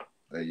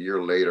a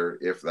year later,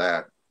 if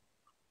that,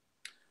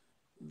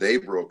 they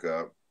broke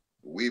up,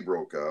 we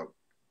broke up,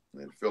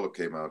 and Philip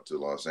came out to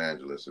Los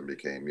Angeles and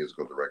became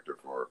musical director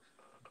for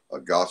a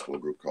gospel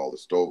group called the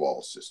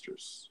Stovall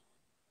Sisters.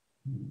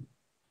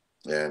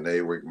 And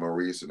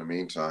Maurice in the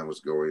meantime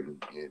was going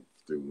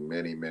through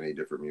many, many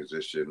different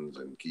musicians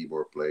and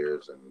keyboard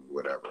players and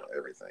whatever,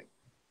 everything.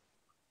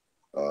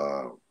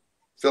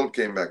 Philip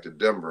came back to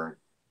Denver,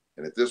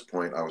 and at this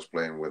point I was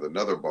playing with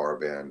another bar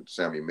band,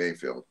 Sammy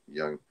Mayfield, a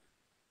young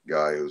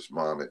guy whose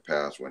mom had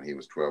passed when he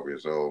was 12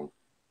 years old,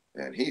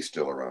 and he's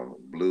still around,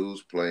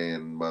 blues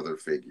playing mother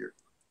figure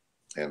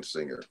and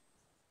singer.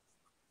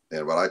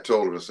 But I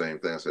told him the same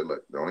thing. I said,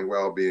 look, the only way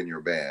I'll be in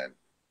your band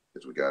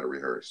is we got to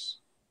rehearse.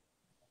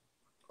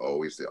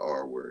 Always the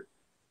R word.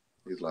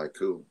 He's like,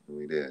 cool, and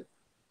we did.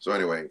 So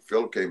anyway,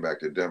 Philip came back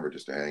to Denver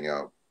just to hang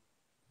out.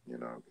 You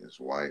know, his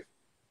wife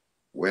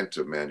went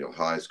to Manual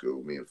High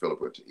School. Me and Philip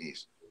went to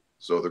East.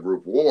 So the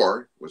group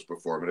War was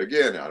performing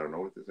again, I don't know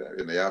what this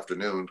is, in the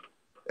afternoon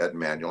at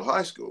Manual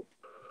High School.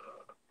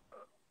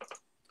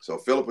 So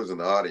Philip was in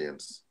the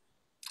audience,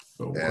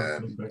 Oh,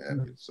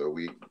 and so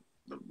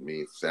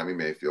Sammy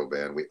Mayfield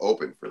Band, we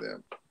opened for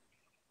them.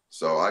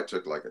 So I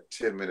took like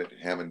a 10-minute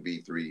Hammond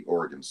B3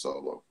 organ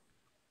solo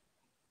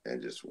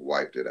and just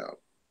wiped it out.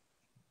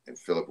 And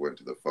Philip went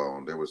to the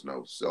phone. There was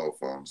no cell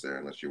phones there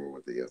unless you were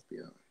with the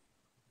FBI.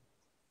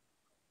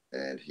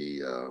 And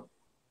he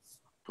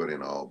put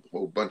in a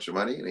whole bunch of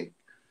money, and he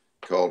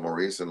called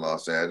Maurice in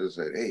Los Angeles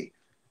and said, hey,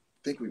 I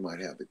think we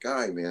might have the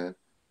guy, man.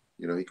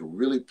 You know, he can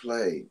really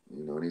play,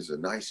 you know, and he's a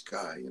nice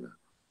guy, you know.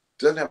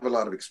 Doesn't have a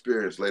lot of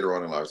experience later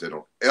on in life. I said,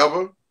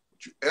 don't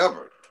you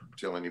ever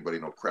tell anybody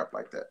no crap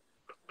like that.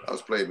 I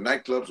was playing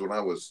nightclubs when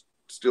I was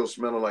still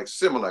smelling like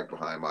Similac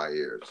behind my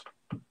ears.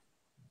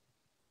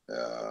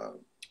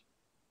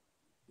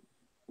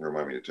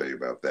 Remind me to tell you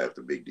about that,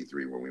 the Big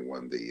D3, when we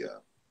won the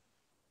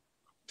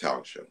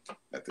talent show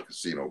at the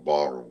casino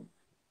ballroom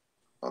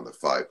on the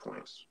 5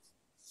 Points.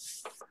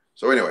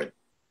 So anyway,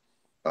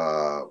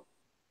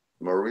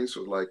 Maurice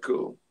was like,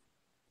 cool.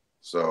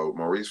 So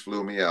Maurice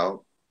flew me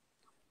out.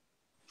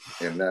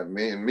 In the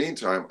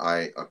meantime,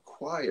 I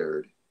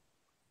acquired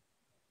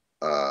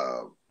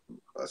a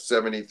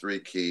 73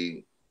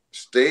 key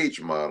stage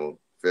model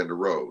Fender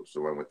Rhodes,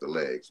 the one with the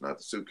legs, not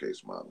the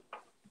suitcase model.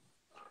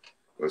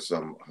 There was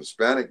some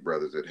Hispanic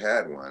brothers that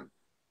had one,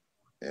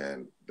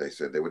 and they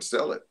said they would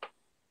sell it.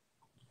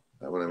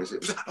 When I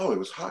said, oh, it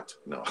was hot.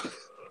 No, it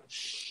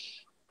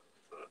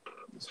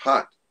was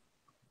hot.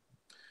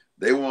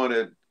 They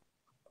wanted,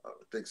 I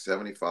think,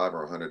 $75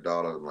 or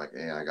 $100. I'm like,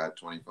 hey, I got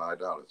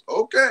 $25.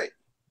 Okay.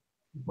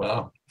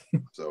 Wow.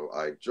 So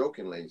I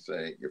jokingly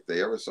say, if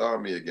they ever saw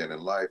me again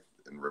in life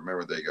and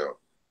remember, they go,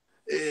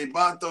 hey,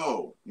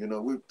 Bato, you know,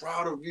 we're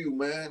proud of you,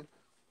 man.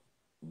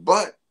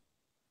 But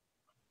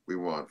we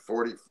want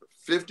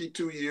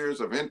 52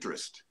 years of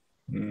interest.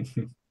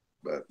 Mm-hmm.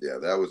 But yeah,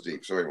 that was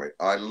deep. So anyway,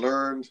 I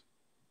learned,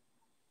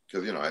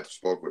 because, you know, I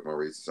spoke with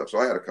Maurice and stuff. So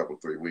I had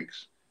 3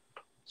 weeks.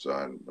 So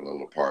in a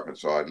little apartment.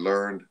 So I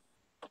learned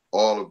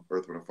all of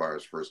Earth, Wind &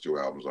 Fire's first 2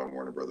 albums on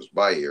Warner Brothers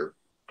by ear.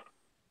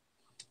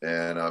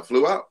 And I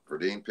flew out.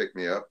 Verdine picked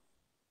me up.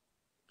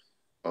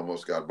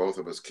 Almost got both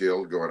of us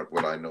killed going up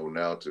what I know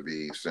now to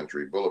be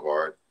Century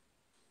Boulevard.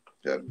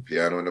 Had a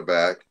piano in the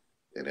back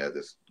and had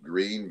this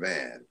green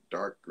van,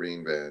 dark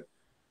green van.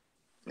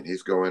 And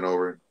he's going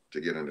over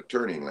to get in the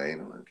turning lane.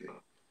 I'm like, okay.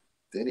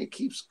 Then he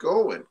keeps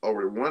going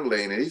over to one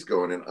lane, and he's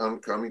going in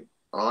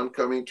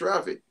oncoming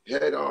traffic,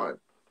 head on.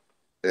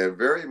 And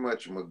very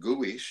much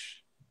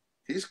Magoo-ish,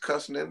 he's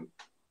cussing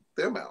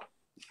them out.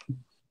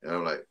 And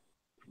I'm like,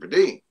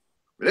 Verdine,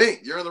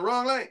 you're in the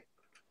wrong lane.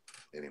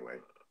 Anyway,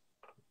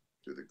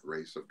 through the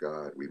grace of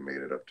God, we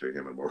made it up to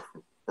him and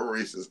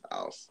Maurice's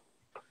house.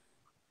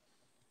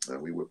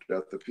 And we whipped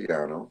out the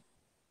piano.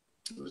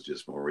 It was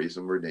just Maurice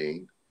and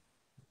Verdine.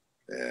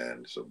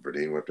 And so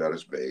Verdine whipped out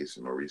his bass,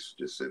 and Maurice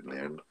just sitting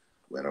there and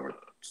went over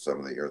some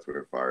of the Earth,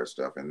 Wind & Fire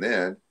stuff. And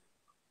then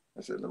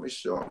I said, let me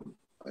show him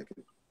I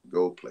can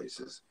go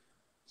places.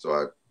 So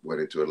I went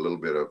into a little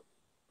bit of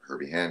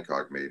Herbie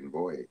Hancock, Maiden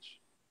Voyage.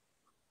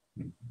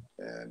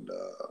 And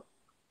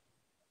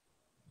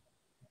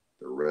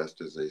the rest,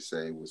 as they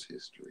say, was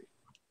history.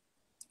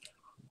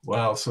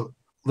 Wow. So,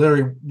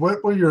 Larry,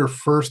 what were your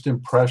first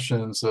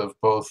impressions of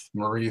both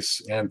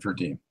Maurice and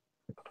Verdine?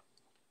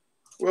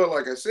 Well,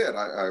 like I said,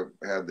 I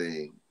had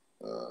the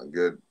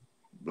good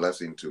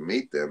blessing to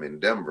meet them in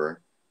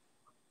Denver.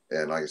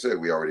 And like I said,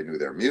 we already knew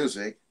their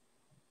music.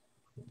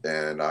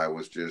 And I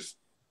was just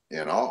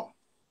in awe.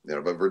 You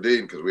know, but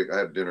Verdine, because I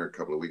had dinner a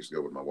couple of weeks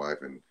ago with my wife,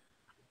 and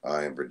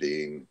I and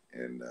Verdine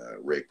and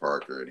Ray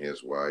Parker and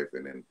his wife,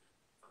 and then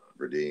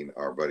Verdine,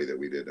 our buddy that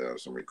we did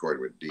some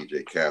recording with,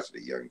 DJ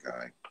Cassidy, young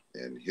guy,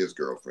 and his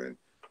girlfriend.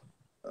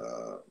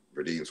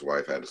 Verdine's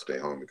wife had to stay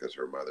home because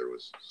her mother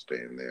was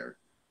staying there.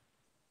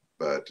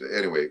 But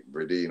anyway,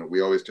 Verdine,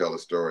 we always tell the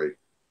story.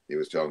 He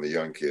was telling the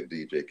young kid,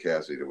 DJ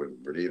Cassidy, that when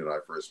Verdine and I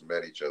first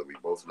met each other, we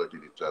both looked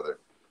at each other,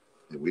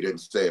 and we didn't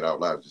say it out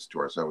loud, just to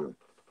ourselves. We went,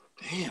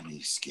 damn,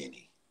 he's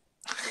skinny.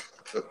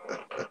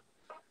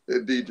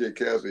 And DJ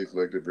Cassidy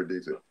looked at Verdine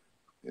and said,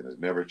 it has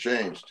never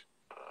changed.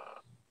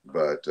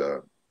 But,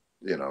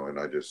 you know, and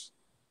I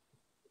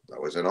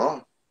was in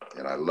awe.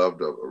 And I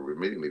loved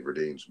immediately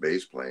Verdine's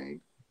bass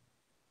playing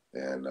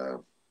and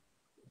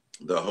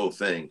the whole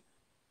thing.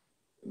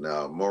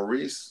 Now,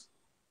 Maurice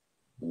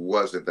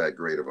wasn't that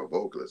great of a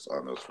vocalist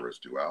on those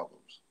first 2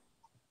 albums.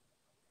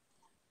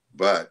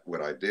 But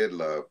what I did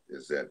love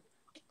is that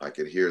I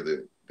could hear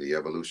the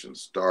evolution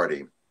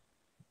starting,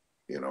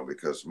 you know,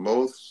 because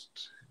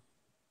most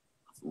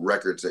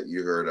records that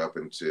you heard up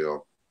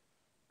until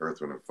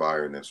Earth, Wind &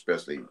 Fire, and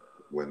especially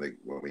when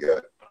we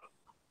got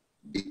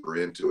deeper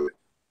into it,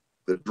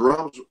 the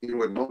drums, even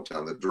with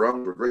Motown, the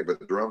drums were great, but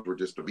the drums were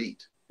just a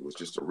beat. It was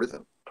just a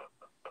rhythm.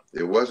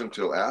 It wasn't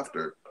until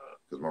after,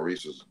 because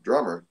Maurice was a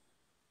drummer,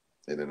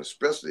 and then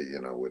especially, you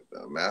know, with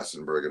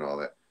Massenburg and all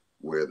that,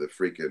 where the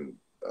freaking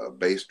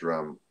bass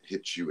drum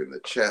hits you in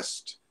the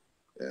chest,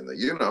 and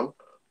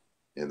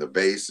in the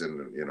bass,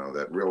 and, you know,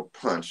 that real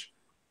punch.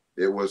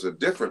 It was a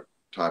different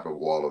type of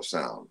wall of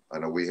sound. I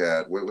know we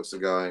had, what's the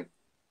guy?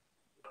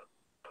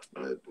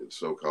 that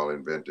so-called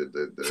invented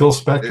Phil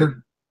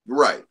Spector.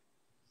 Right.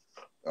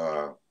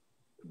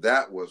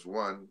 That was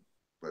one,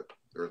 but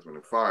Earth, Wind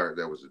and Fire,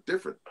 there was a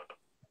different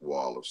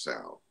wall of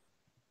sound,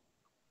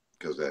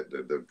 because that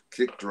the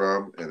kick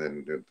drum, and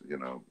then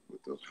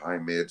with those high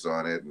mids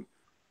on it,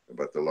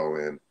 but the low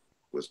end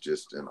was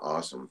just an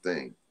awesome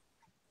thing.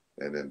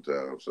 And then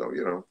so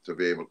to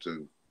be able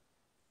to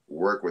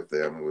work with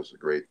them, it was a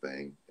great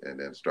thing. And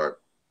then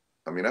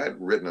I had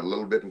written a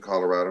little bit in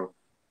Colorado,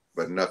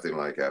 but nothing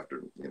like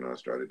after I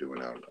started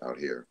doing out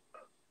here.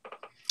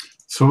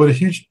 So what a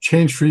huge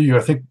change for you.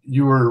 I think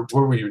what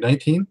were you,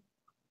 19?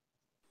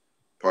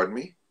 Pardon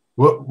me?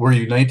 What were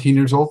you, 19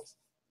 years old?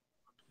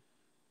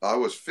 I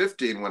was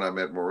 15 when I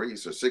met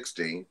Maurice, or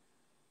 16,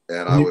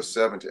 and I was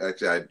 17.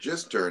 Actually, I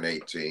just turned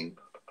 18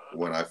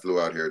 when I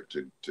flew out here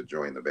to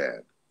join the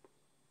band.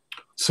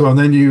 So, and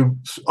then you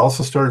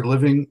also started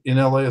living in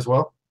LA as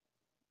well?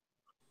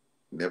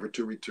 Never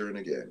to return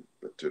again,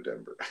 but to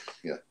Denver.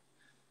 Yeah.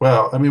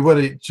 Wow. What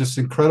a just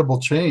incredible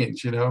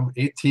change,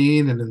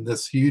 18 and in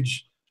this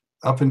huge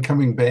up and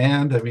coming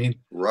band.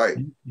 Right.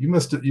 You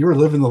were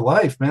living the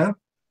life, man.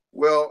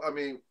 Well,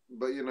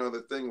 but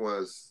the thing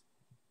was,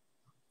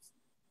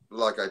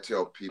 like I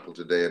tell people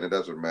today, and it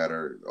doesn't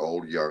matter,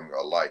 old, young,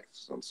 alike.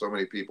 So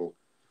many people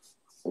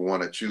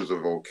want to choose a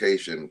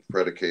vocation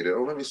predicated.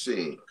 Oh, let me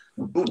see.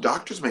 Oh,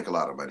 doctors make a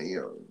lot of money.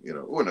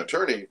 An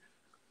attorney.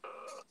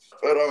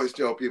 But I always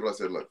tell people, I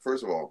said, look,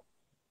 first of all,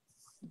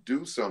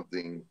 do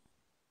something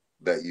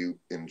that you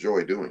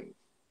enjoy doing.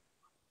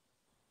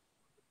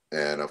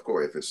 And of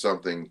course, if it's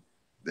something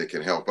that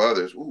can help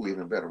others,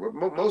 even better.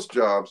 But most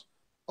jobs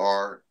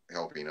are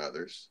helping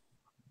others.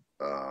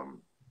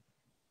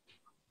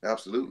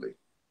 Absolutely.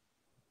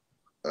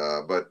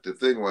 But the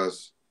thing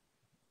was,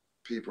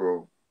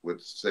 people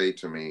would say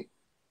to me,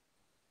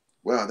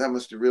 wow, that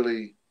must have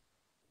really,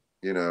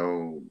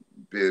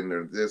 been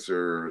or this,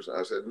 or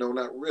I said, no,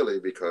 not really,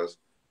 because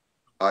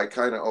I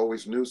kind of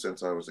always knew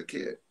since I was a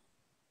kid.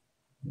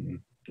 Mm-hmm.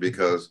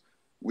 Because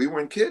we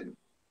weren't kidding.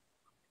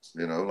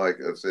 Like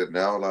I said,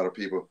 now a lot of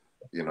people,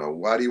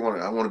 why do you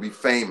I want to be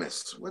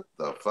famous. What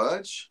the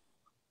fudge?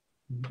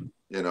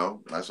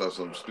 Mm-hmm. I saw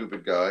some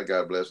stupid guy,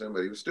 God bless him,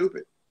 but he was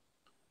stupid.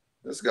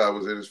 This guy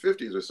was in his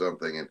 50s or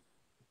something, and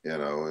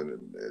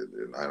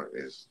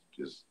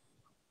his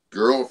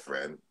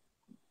girlfriend,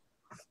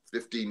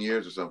 15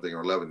 years or something,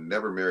 or 11,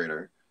 never married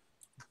her,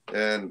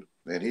 and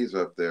he's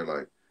up there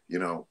like,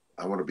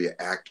 I want to be an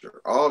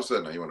actor. All of a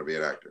sudden, you want to be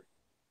an actor,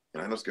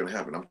 and I know what's going to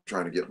happen. I'm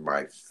trying to get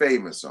my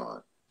famous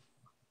on,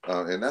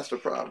 and that's the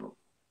problem.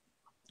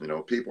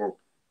 People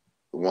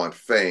want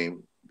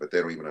fame, but they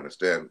don't even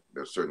understand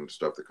there's certain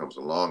stuff that comes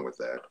along with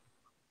that.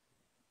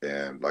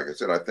 And like I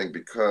said, I think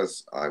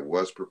because I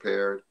was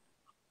prepared,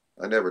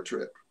 I never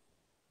tripped.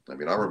 I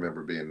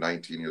remember being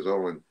 19 years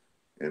old,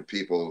 and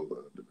people,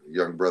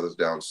 young brothers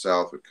down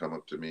south, would come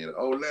up to me and,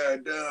 oh,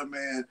 Larry Dunn,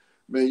 man,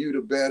 you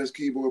the baddest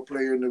keyboard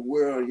player in the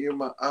world. You're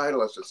my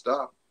idol. I said,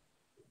 stop.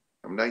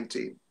 I'm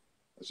 19.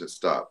 I said,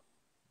 stop.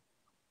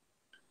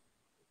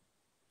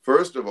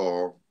 First of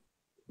all,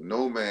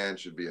 no man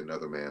should be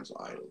another man's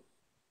idol.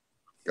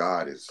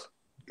 God is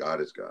God.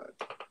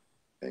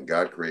 And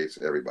God creates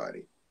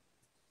everybody.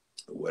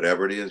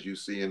 Whatever it is you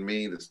see in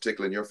me that's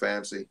tickling your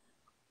fancy,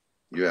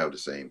 you have the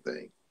same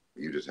thing.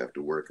 You just have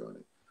to work on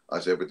it. I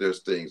said, but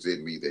there's things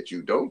in me that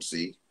you don't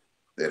see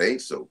that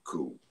ain't so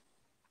cool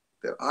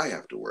that I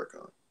have to work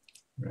on.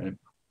 Right.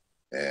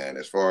 And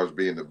as far as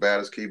being the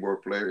baddest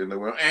keyboard player in the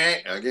world,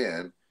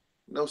 again,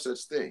 no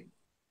such thing.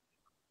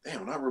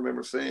 Damn, I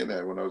remember saying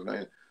that when I was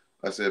 9.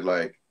 I said,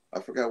 like, I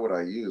forgot what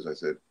I used. I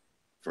said,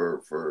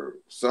 for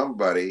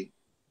somebody,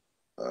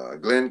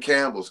 Glenn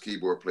Campbell's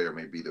keyboard player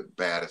may be the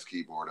baddest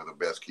keyboard or the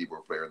best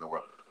keyboard player in the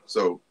world.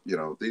 So,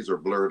 these are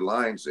blurred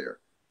lines there.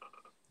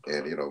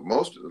 And, a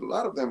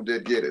lot of them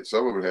did get it.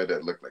 Some of them had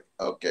that look like,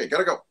 okay,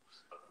 gotta go.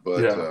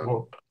 But yeah,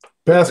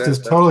 best is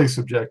totally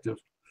subjective.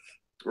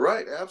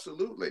 Right,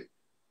 absolutely.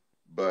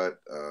 But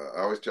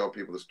I always tell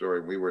people the story.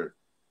 We were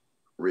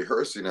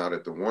rehearsing out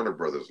at the Warner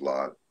Brothers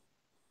lot,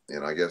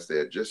 and I guess they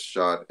had just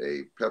shot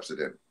a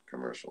Pepsodent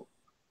commercial.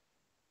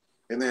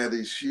 And they had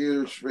these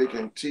huge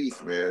freaking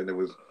teeth, man. There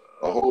was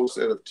a whole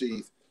set of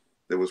teeth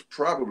that was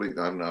probably,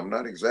 I'm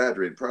not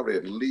exaggerating, probably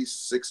at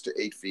least 6 to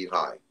 8 feet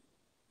high.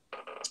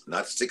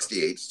 Not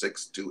 68,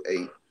 6 to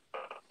 8.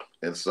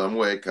 In some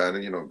way, kind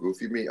of,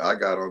 goofy me. I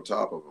got on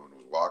top of them and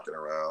was walking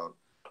around.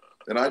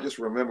 And I just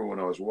remember when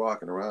I was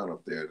walking around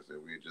up there,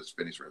 we had just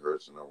finished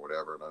rehearsing or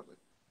whatever, and I was like,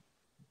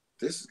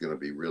 this is going to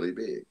be really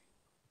big.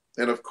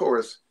 And of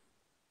course,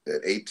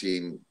 at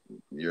 18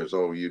 years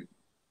old, you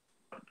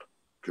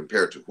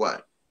compare to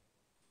what?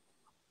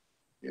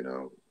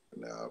 Now,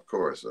 of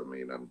course, I'm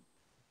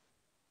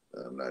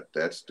not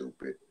that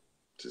stupid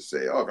to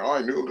say, oh,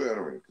 I knew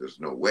that. There's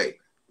no way.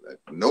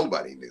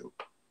 Nobody knew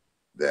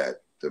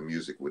that the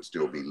music would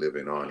still be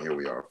living on. Here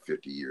we are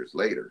 50 years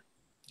later.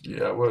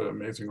 Yeah, what an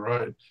amazing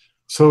ride.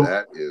 So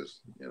that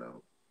is,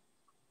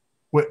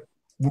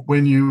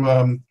 when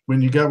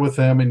you got with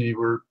them and you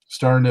were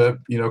starting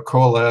to,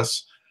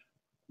 coalesce,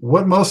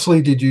 What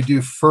mostly did you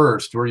do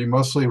first? Were you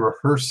mostly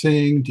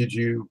rehearsing? Did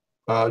you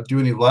do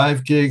any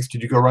live gigs?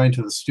 Did you go right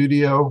into the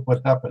studio?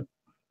 What happened?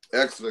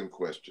 Excellent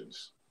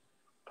questions.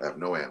 I have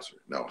no answer.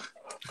 No.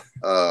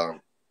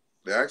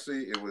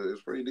 Actually, it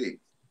was pretty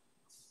deep.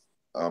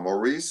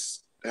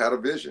 Maurice had a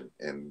vision,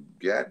 and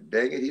God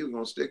dang it, he was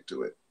going to stick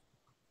to it,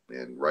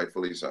 and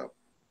rightfully so.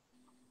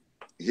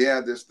 He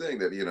had this thing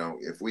that, you know,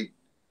 if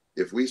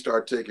we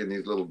start taking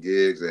these little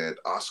gigs at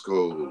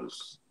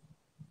Osco's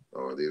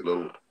or these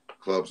little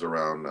clubs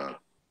around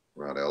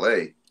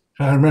LA,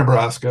 I remember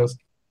Oscars.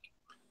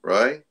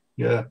 right?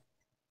 Yeah.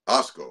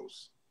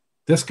 Osco's,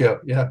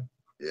 Disco. Yeah.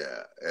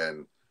 yeah,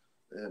 and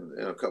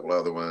a couple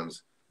other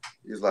ones.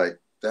 He's like,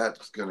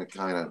 that's gonna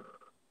kind of,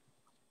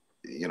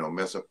 you know,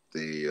 mess up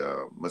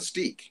the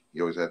mystique.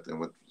 He always had to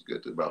what's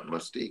good about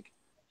mystique.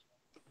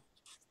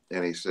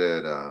 And he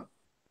said,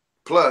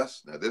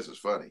 plus, now this is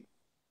funny,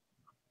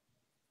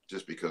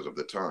 just because of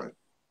the time,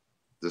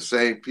 the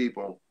same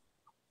people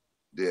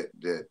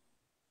that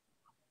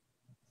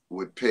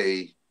would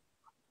pay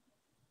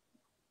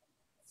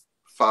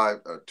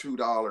 $2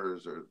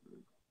 or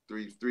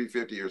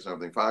 $3.50 or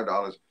something,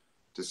 $5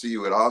 to see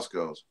you at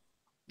Osco's,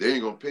 they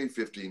ain't gonna pay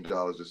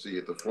 $15 to see you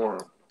at the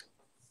Forum.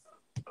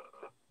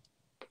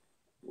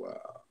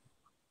 Wow,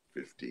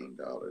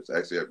 $15.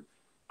 Actually, I've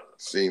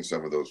seen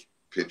some of those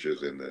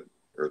pictures in the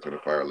Earth, Wind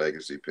 & Fire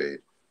Legacy page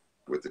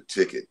with the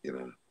ticket, you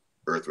know,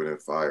 Earth,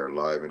 Wind & Fire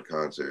live in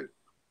concert,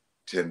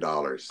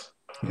 $10,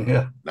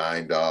 Yeah.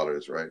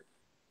 $9, right?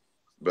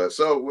 But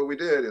so what we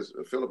did is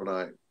Philip and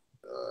I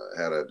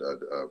had a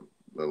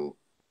little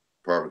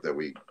apartment that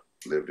we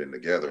lived in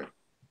together.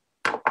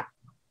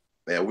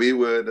 And we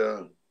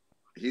would,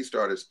 he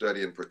started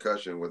studying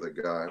percussion with a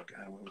guy,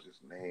 God, what was his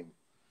name?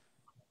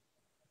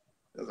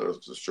 It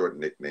was a short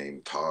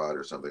nickname, Todd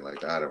or something like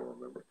that. I don't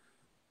remember.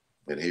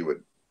 And he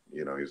would,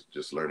 you know, he's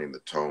just learning the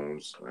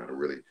tones. How to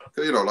really,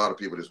 because, you know, a lot of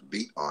people just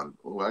beat on,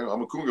 oh,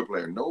 I'm a conga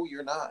player. No,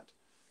 you're not.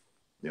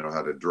 You know,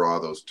 how to draw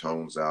those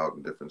tones out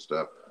and different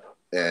stuff.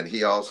 And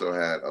he also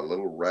had a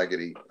little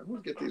raggedy, I'm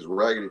going to get these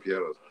raggedy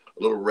pianos,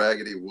 a little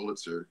raggedy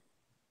Wurlitzer.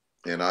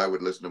 And I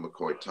would listen to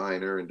McCoy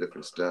Tyner and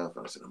different stuff.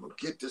 And I said, I'm going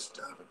to get this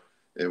stuff.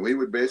 And we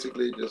would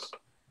basically just,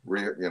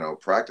 you know,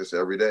 practice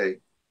every day.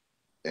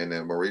 And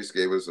then Maurice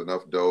gave us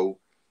enough dough.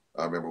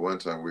 I remember one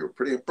time we were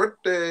pretty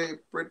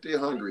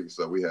hungry.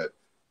 So we had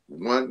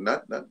one,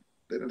 they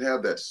didn't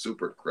have that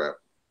super crap,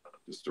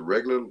 just a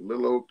regular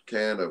little old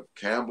can of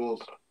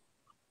Campbell's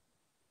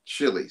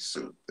chili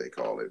soup, they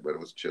call it, but it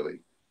was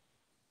chili.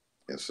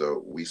 And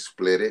so we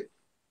split it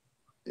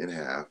in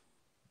half.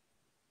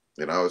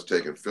 And I was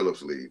taking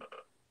Philip's lead.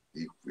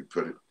 We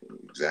put it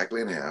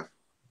exactly in half.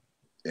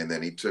 And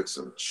then he took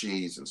some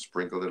cheese and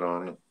sprinkled it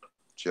on it,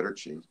 cheddar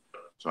cheese.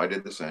 So I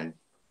did the same.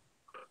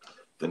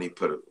 Then he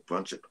put a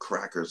bunch of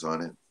crackers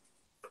on it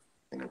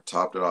and then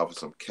topped it off with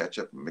some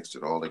ketchup and mixed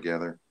it all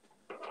together.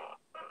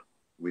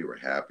 We were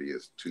happy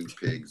as two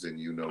pigs and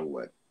you know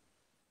what.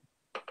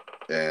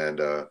 And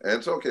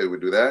it's okay,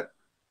 we'd do that.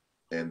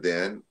 And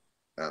then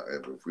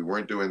if we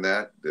weren't doing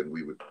that, then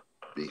we would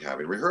be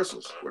having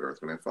rehearsals with Earth,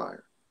 Wind &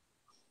 Fire.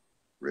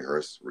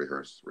 Rehearse,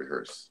 rehearse,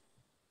 rehearse.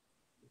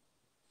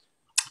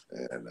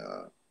 And,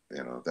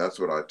 you know, that's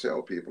what I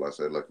tell people. I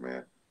said, look,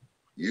 man,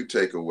 you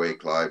take away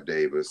Clive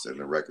Davis and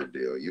the record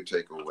deal. You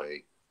take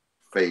away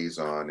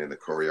Faison and the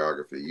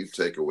choreography. You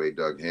take away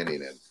Doug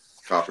Henning and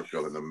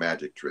Copperfield and the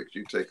magic tricks.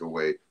 You take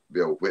away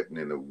Bill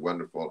Whitten and the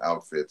wonderful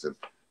outfits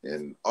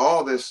and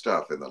all this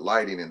stuff and the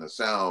lighting and the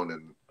sound.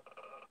 And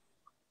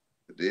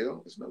the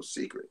deal is no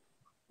secret.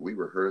 We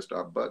rehearsed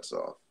our butts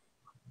off.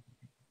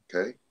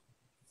 Okay?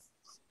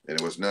 And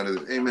it was none of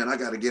this, hey, man, I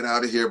got to get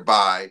out of here.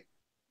 Bye.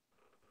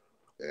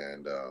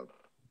 And,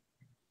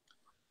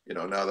 you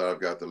know, now that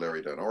I've got the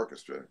Larry Dunn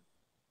Orchestra,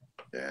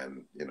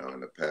 and, you know, in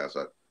the past,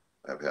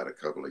 I've had a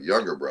couple of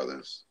younger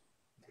brothers,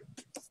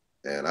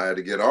 and I had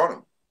to get on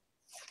them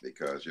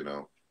because, you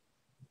know,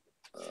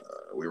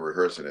 we were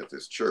rehearsing at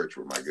this church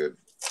where my good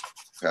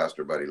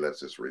pastor buddy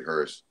lets us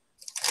rehearse.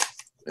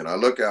 And I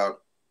look out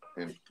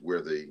and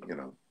where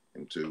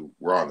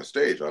we're on the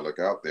stage. I look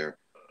out there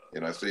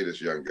and I see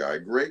this young guy,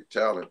 great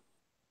talent,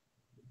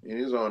 and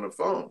he's on the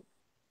phone.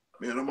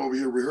 Man, I'm over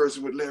here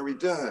rehearsing with Larry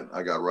Dunn.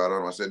 I got right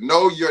on him. I said,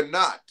 no, you're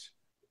not.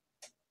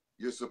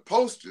 You're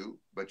supposed to,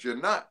 but you're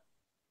not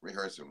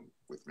rehearsing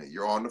with me.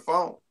 You're on the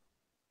phone.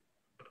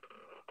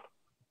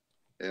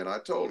 And I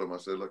told him, I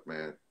said, look,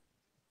 man,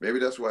 maybe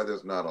that's why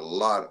there's not a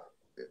lot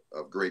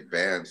of great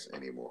bands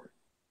anymore.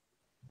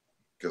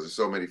 Because there's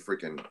so many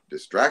freaking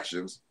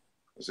distractions.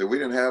 I said, we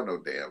didn't have no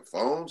damn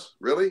phones.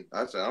 Really?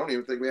 I said, I don't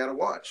even think we had a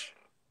watch.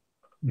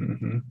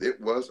 Mm-hmm. It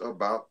was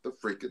about the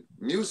freaking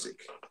music.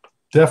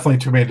 Definitely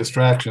too many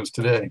distractions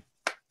today.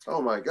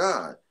 Oh my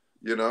God.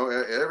 You know,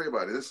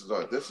 everybody, this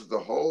is the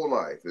whole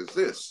life is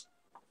this,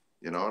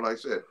 you know, and like I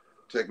said,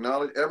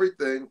 technology,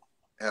 everything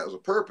has a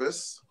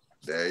purpose.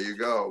 There you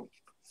go.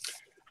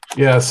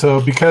 Yeah.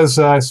 So because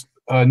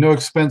no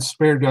expense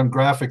spared on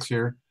graphics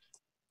here,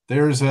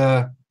 there's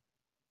the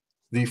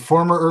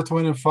former Earth,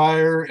 Wind &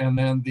 Fire and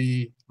then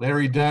the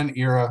Larry Dunn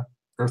era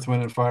Earth,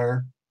 Wind, and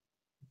Fire.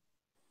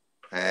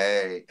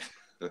 Hey.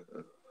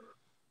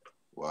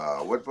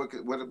 Wow. What book?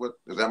 What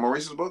is that?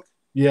 Maurice's book?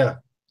 Yeah.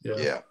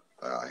 Yeah.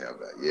 I have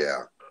that.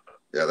 Yeah.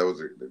 Yeah. That was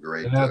the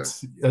great. And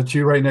that's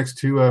you right next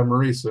to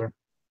Maurice there.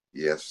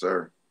 Yes,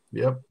 sir.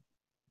 Yep.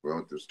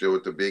 Well, still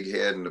with the big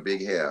head and the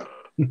big hair.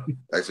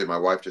 Actually, my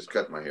wife just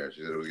cut my hair.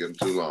 She said it was getting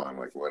too long. I'm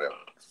like, whatever.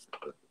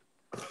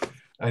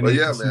 I But need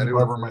yeah, to see man, the it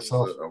barber was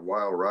myself. a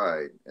wild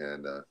ride.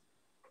 And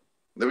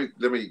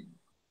let me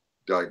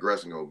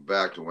digress and go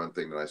back to one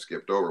thing that I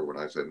skipped over when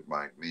I said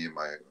me and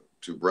my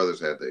two brothers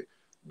had the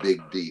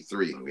big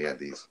D3. We had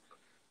these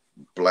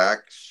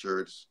black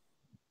shirts,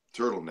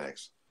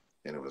 turtlenecks,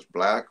 and it was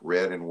black,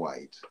 red, and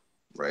white.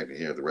 Right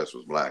here, the rest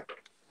was black.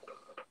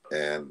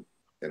 And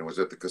it was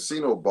at the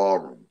casino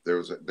ballroom. There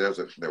was an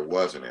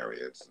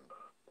area. It's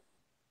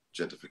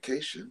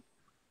gentrification,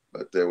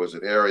 but there was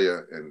an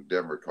area in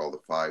Denver called the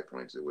Five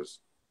Points. It was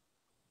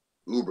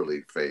uberly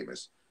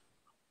famous,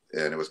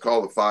 and it was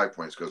called the Five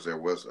Points because there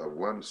was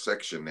one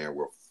section there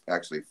where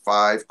actually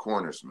five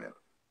corners met.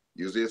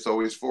 Usually it's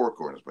always four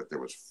corners, but there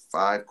was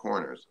five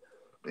corners.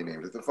 They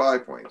named it the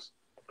Five Points,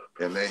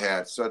 and they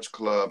had such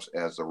clubs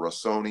as the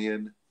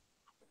Rossonian,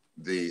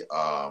 the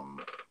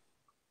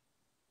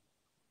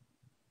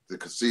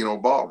Casino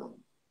Ballroom,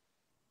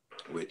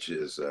 which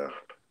is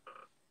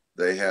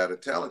they had a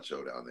talent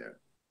show down there.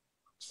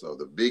 So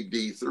the Big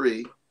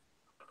D3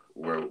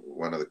 were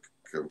one of the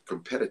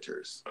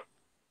competitors.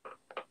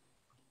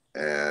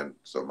 And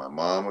so my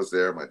mom was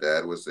there, my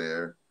dad was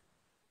there,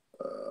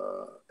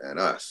 and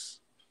us.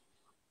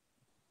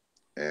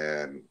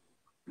 And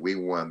we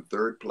won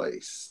third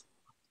place.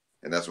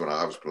 And that's when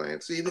I was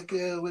playing, see the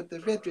girl with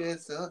the red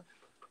dress.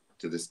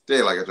 To this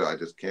day, like I said, I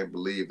just can't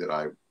believe that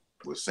I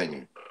was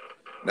singing.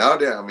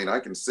 Nowadays, I mean, I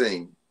can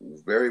sing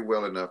very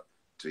well enough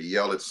to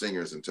yell at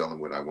singers and tell them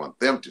what I want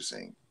them to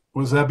sing.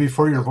 Was that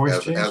before your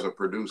voice changed? As a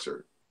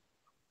producer.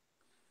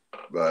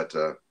 But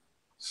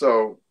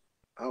so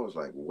I was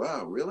like,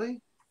 wow,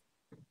 really?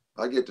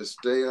 I get to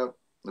stay up.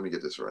 Let me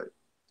get this right.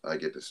 I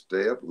get to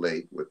stay up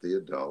late with the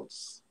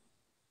adults.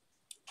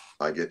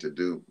 I get to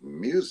do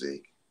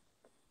music.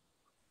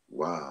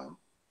 Wow.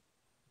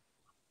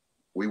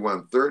 We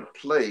won third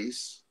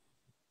place.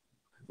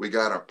 We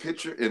got a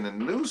picture in the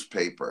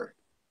newspaper.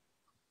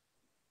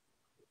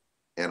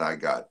 And I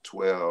got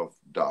 $12.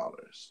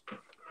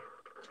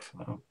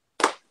 Oh.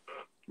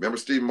 Remember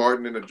Steve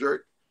Martin and the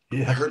Jerk?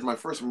 Yeah. I heard my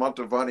first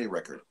Mantovani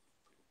record.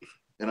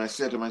 And I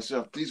said to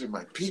myself, these are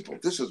my people.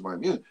 This is my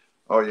music.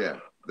 Oh, yeah.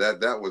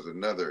 That was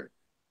another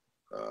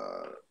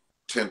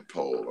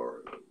tentpole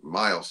or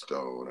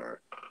milestone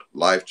or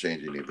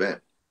life-changing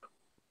event.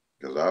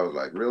 Because I was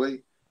like,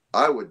 really?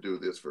 I would do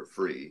this for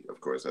free. Of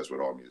course, that's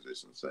what all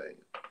musicians say.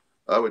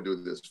 I would do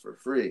this for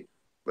free.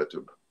 But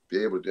to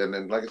be able to, and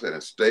then, like I said,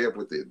 and stay up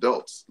with the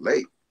adults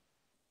late.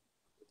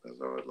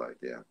 So I was like,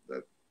 yeah,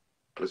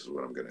 this is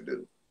what I'm going to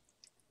do.